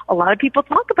Journal, a lot of people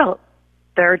talk about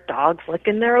their dogs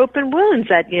licking their open wounds,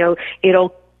 that,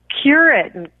 it'll cure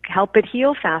it and help it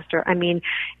heal faster. I mean,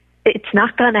 it's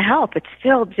not going to help. It's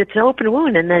an open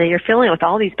wound, and then you're filling it with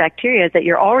all these bacteria that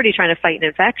you're already trying to fight an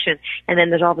infection, and then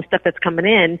there's all the stuff that's coming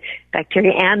in,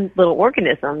 bacteria and little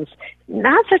organisms.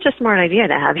 Not such a smart idea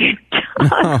to have your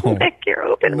dog lick your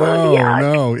open wound.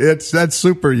 Yuck. That's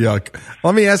super yuck.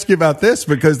 Let me ask you about this,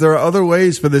 because there are other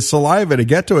ways for the saliva to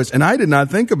get to us, and I did not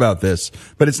think about this.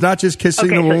 But it's not just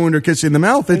kissing the wound or kissing the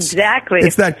mouth. It's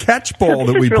that catch ball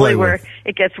that we play with. This is really where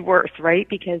it gets worse, right?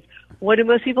 Because what do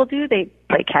most people do? They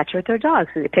play catch with their dog.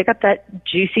 So they pick up that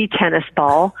juicy tennis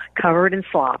ball covered in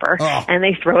slobber, and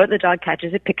they throw it. The dog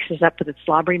catches it, picks it up with its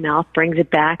slobbery mouth, brings it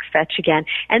back, fetch again.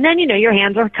 And then, your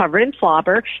hands are covered in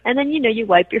slobber. And then,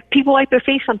 people wipe their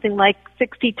face something like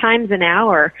 60 times an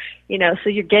hour, so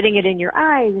you're getting it in your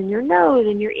eyes and your nose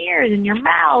and your ears and your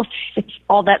mouth. It's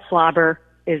all that slobber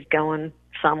is going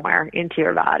somewhere into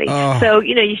your body. So,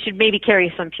 you should maybe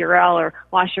carry some Purell or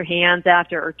wash your hands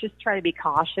after, or just try to be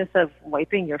cautious of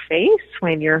wiping your face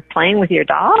when you're playing with your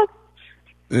dog.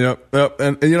 Yep.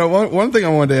 And one thing I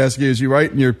wanted to ask you is, you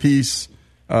write in your piece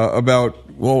about,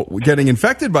 getting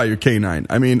infected by your canine.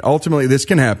 I mean, ultimately this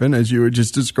can happen, as you were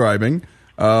just describing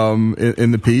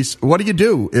in the piece. What do you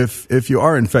do if you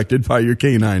are infected by your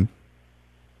canine?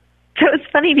 So it's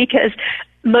funny because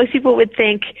most people would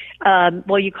think,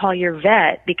 you call your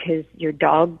vet because your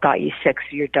dog got you sick,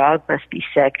 so your dog must be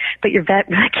sick. But your vet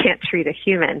can't treat a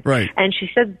human. Right. And she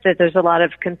said that there's a lot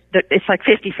of, it's like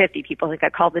 50-50. People think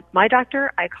I call my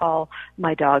doctor, I call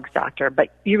my dog's doctor. But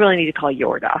you really need to call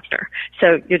your doctor.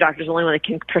 So your doctor's the only one that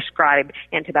can prescribe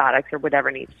antibiotics or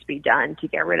whatever needs to be done to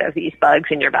get rid of these bugs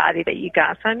in your body that you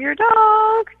got from your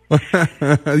dog.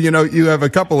 You have a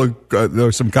couple of, there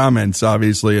are some comments,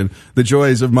 obviously, and the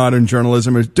joys of modern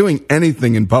journalism is doing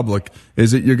anything in public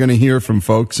is that you're going to hear from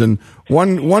folks. And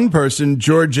one person,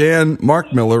 Georgianne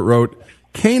Mark Miller, wrote,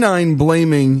 "Canine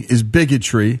blaming is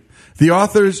bigotry. The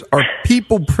authors are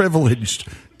people privileged.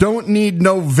 Don't need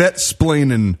no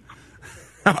vet-splaining."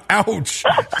 Ouch.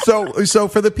 So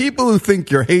for the people who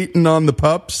think you're hating on the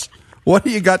pups, what do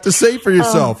you got to say for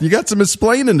yourself? You got some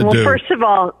explaining to do. Well, first of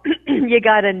all, you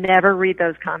got to never read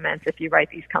those comments if you write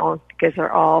these columns, because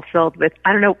they're all filled with,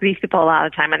 these people a lot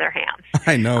of time on their hands.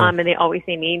 I know. And they always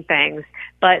say mean things.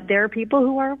 But there are people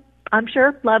who are, I'm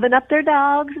sure, loving up their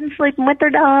dogs and sleeping with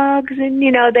their dogs. And,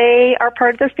 they are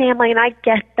part of their family, and I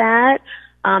get that.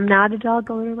 I'm not a dog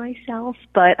owner myself,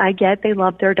 but I get they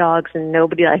love their dogs, and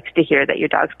nobody likes to hear that your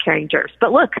dog's carrying germs.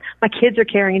 But look, my kids are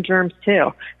carrying germs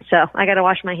too, so I got to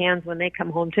wash my hands when they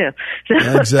come home too.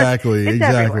 So exactly. It's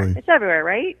everywhere,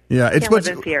 right? Yeah, it's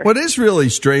what is really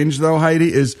strange though,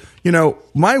 Heidi, is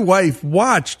my wife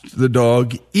watched the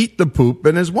dog eat the poop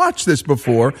and has watched this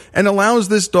before and allows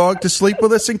this dog to sleep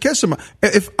with us and kiss him.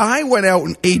 If I went out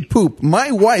and ate poop,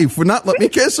 my wife would not let me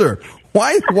kiss her.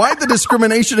 Why the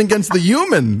discrimination against the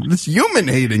human? This human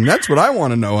hating. That's what I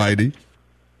want to know, Heidi.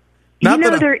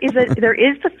 There is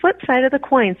the flip side of the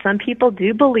coin. Some people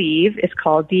do believe, it's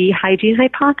called the hygiene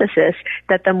hypothesis,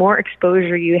 that the more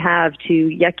exposure you have to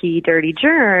yucky, dirty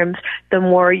germs, the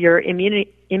more your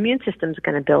immune system is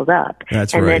going to build up.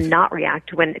 That's and right. Then not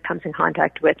react when it comes in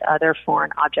contact with other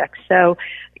foreign objects. So,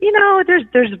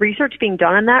 there's research being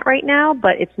done on that right now,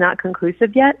 but it's not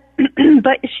conclusive yet.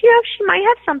 But she might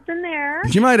have something there.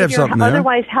 She might have something there.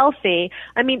 Otherwise healthy.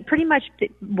 I mean, pretty much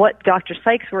what Dr.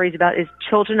 Sykes worries about is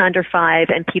children under 5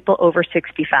 and people over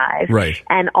 65. Right.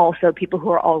 And also people who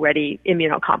are already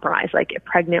immunocompromised, like a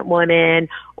pregnant woman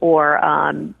or,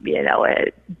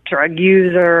 a drug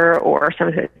user or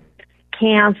someone who has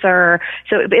cancer.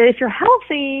 So if you're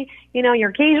healthy, you're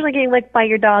occasionally getting licked by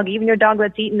your dog, even your dog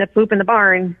that's eating the poop in the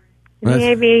barn,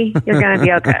 maybe you're going to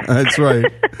be okay. That's right.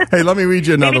 Hey, let me read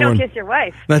you another maybe one. Don't kiss your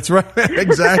wife. That's right.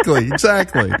 Exactly.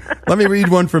 Let me read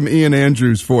one from Ian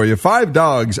Andrews for you. 5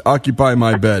 dogs occupy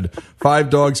my bed. 5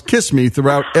 dogs kiss me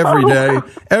throughout every day,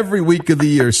 every week of the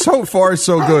year. So far,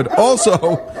 so good.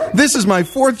 Also, this is my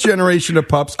 4th generation of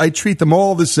pups. I treat them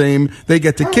all the same. They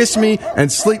get to kiss me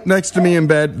and sleep next to me in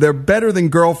bed. They're better than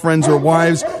girlfriends or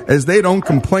wives, as they don't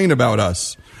complain about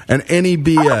us and any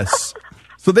BS.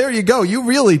 So there you go. You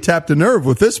really tapped a nerve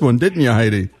with this one, didn't you,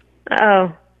 Heidi?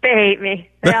 Oh, they hate me.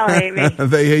 They all hate me.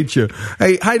 They hate you.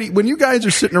 Hey, Heidi, when you guys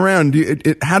are sitting around,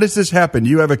 how does this happen?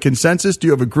 Do you have a consensus? Do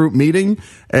you have a group meeting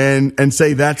and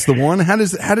say that's the one? How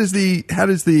does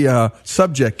the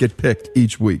subject get picked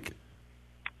each week?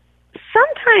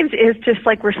 Sometimes it's just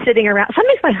like we're sitting around.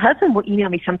 Sometimes my husband will email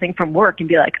me something from work and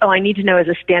be like, "Oh, I need to know, is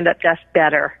a stand-up desk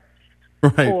better?"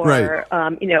 or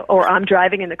I'm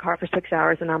driving in the car for 6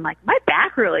 hours and I'm like, my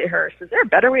back really hurts. Is there a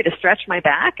better way to stretch my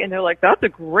back? And they're like, that's a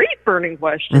great burning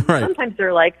question. Right. Sometimes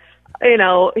they're like,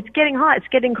 it's getting hot, it's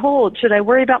getting cold. Should I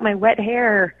worry about my wet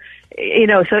hair?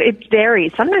 So it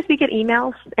varies. Sometimes we get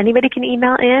emails. Anybody can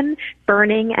email in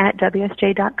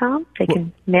burning@wsj.com. They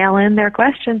can mail in their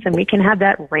questions, and we can have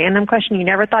that random question you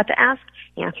never thought to ask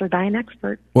answered by an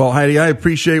expert. Well, Heidi, I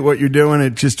appreciate what you're doing.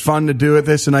 It's just fun to do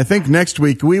this. And I think next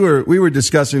week we were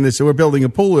discussing this. So we're building a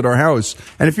pool at our house.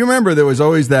 And if you remember, there was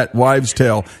always that wives'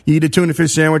 tale. You eat a tuna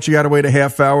fish sandwich, you got to wait a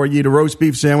half hour. You eat a roast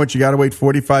beef sandwich, you got to wait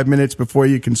 45 minutes before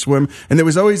you can swim. And there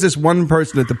was always this one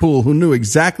person at the pool who knew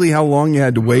exactly how long you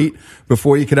had to wait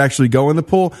before you could actually go in the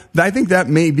pool. I think that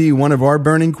may be one of our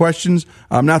burning questions.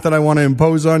 Not that I want to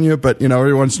impose on you, but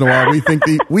every once in a while we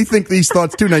think these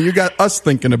thoughts too. Now you got us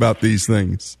thinking about these things.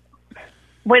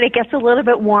 When it gets a little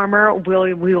bit warmer,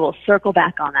 we will circle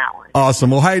back on that one.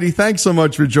 Awesome. Well, Heidi, thanks so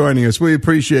much for joining us. We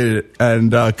appreciate it,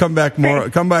 and come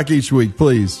back each week,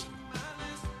 please.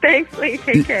 Thanks, Lee.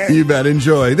 Take care. You bet.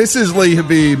 Enjoy. This is Lee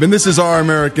Habib, and this is Our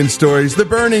American Stories. The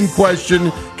burning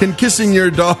question: can kissing your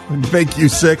dog make you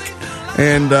sick?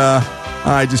 And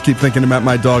I just keep thinking about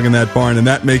my dog in that barn, and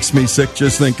that makes me sick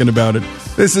just thinking about it.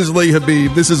 This is Lee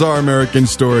Habib. This is Our American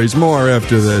Stories. More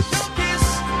after this.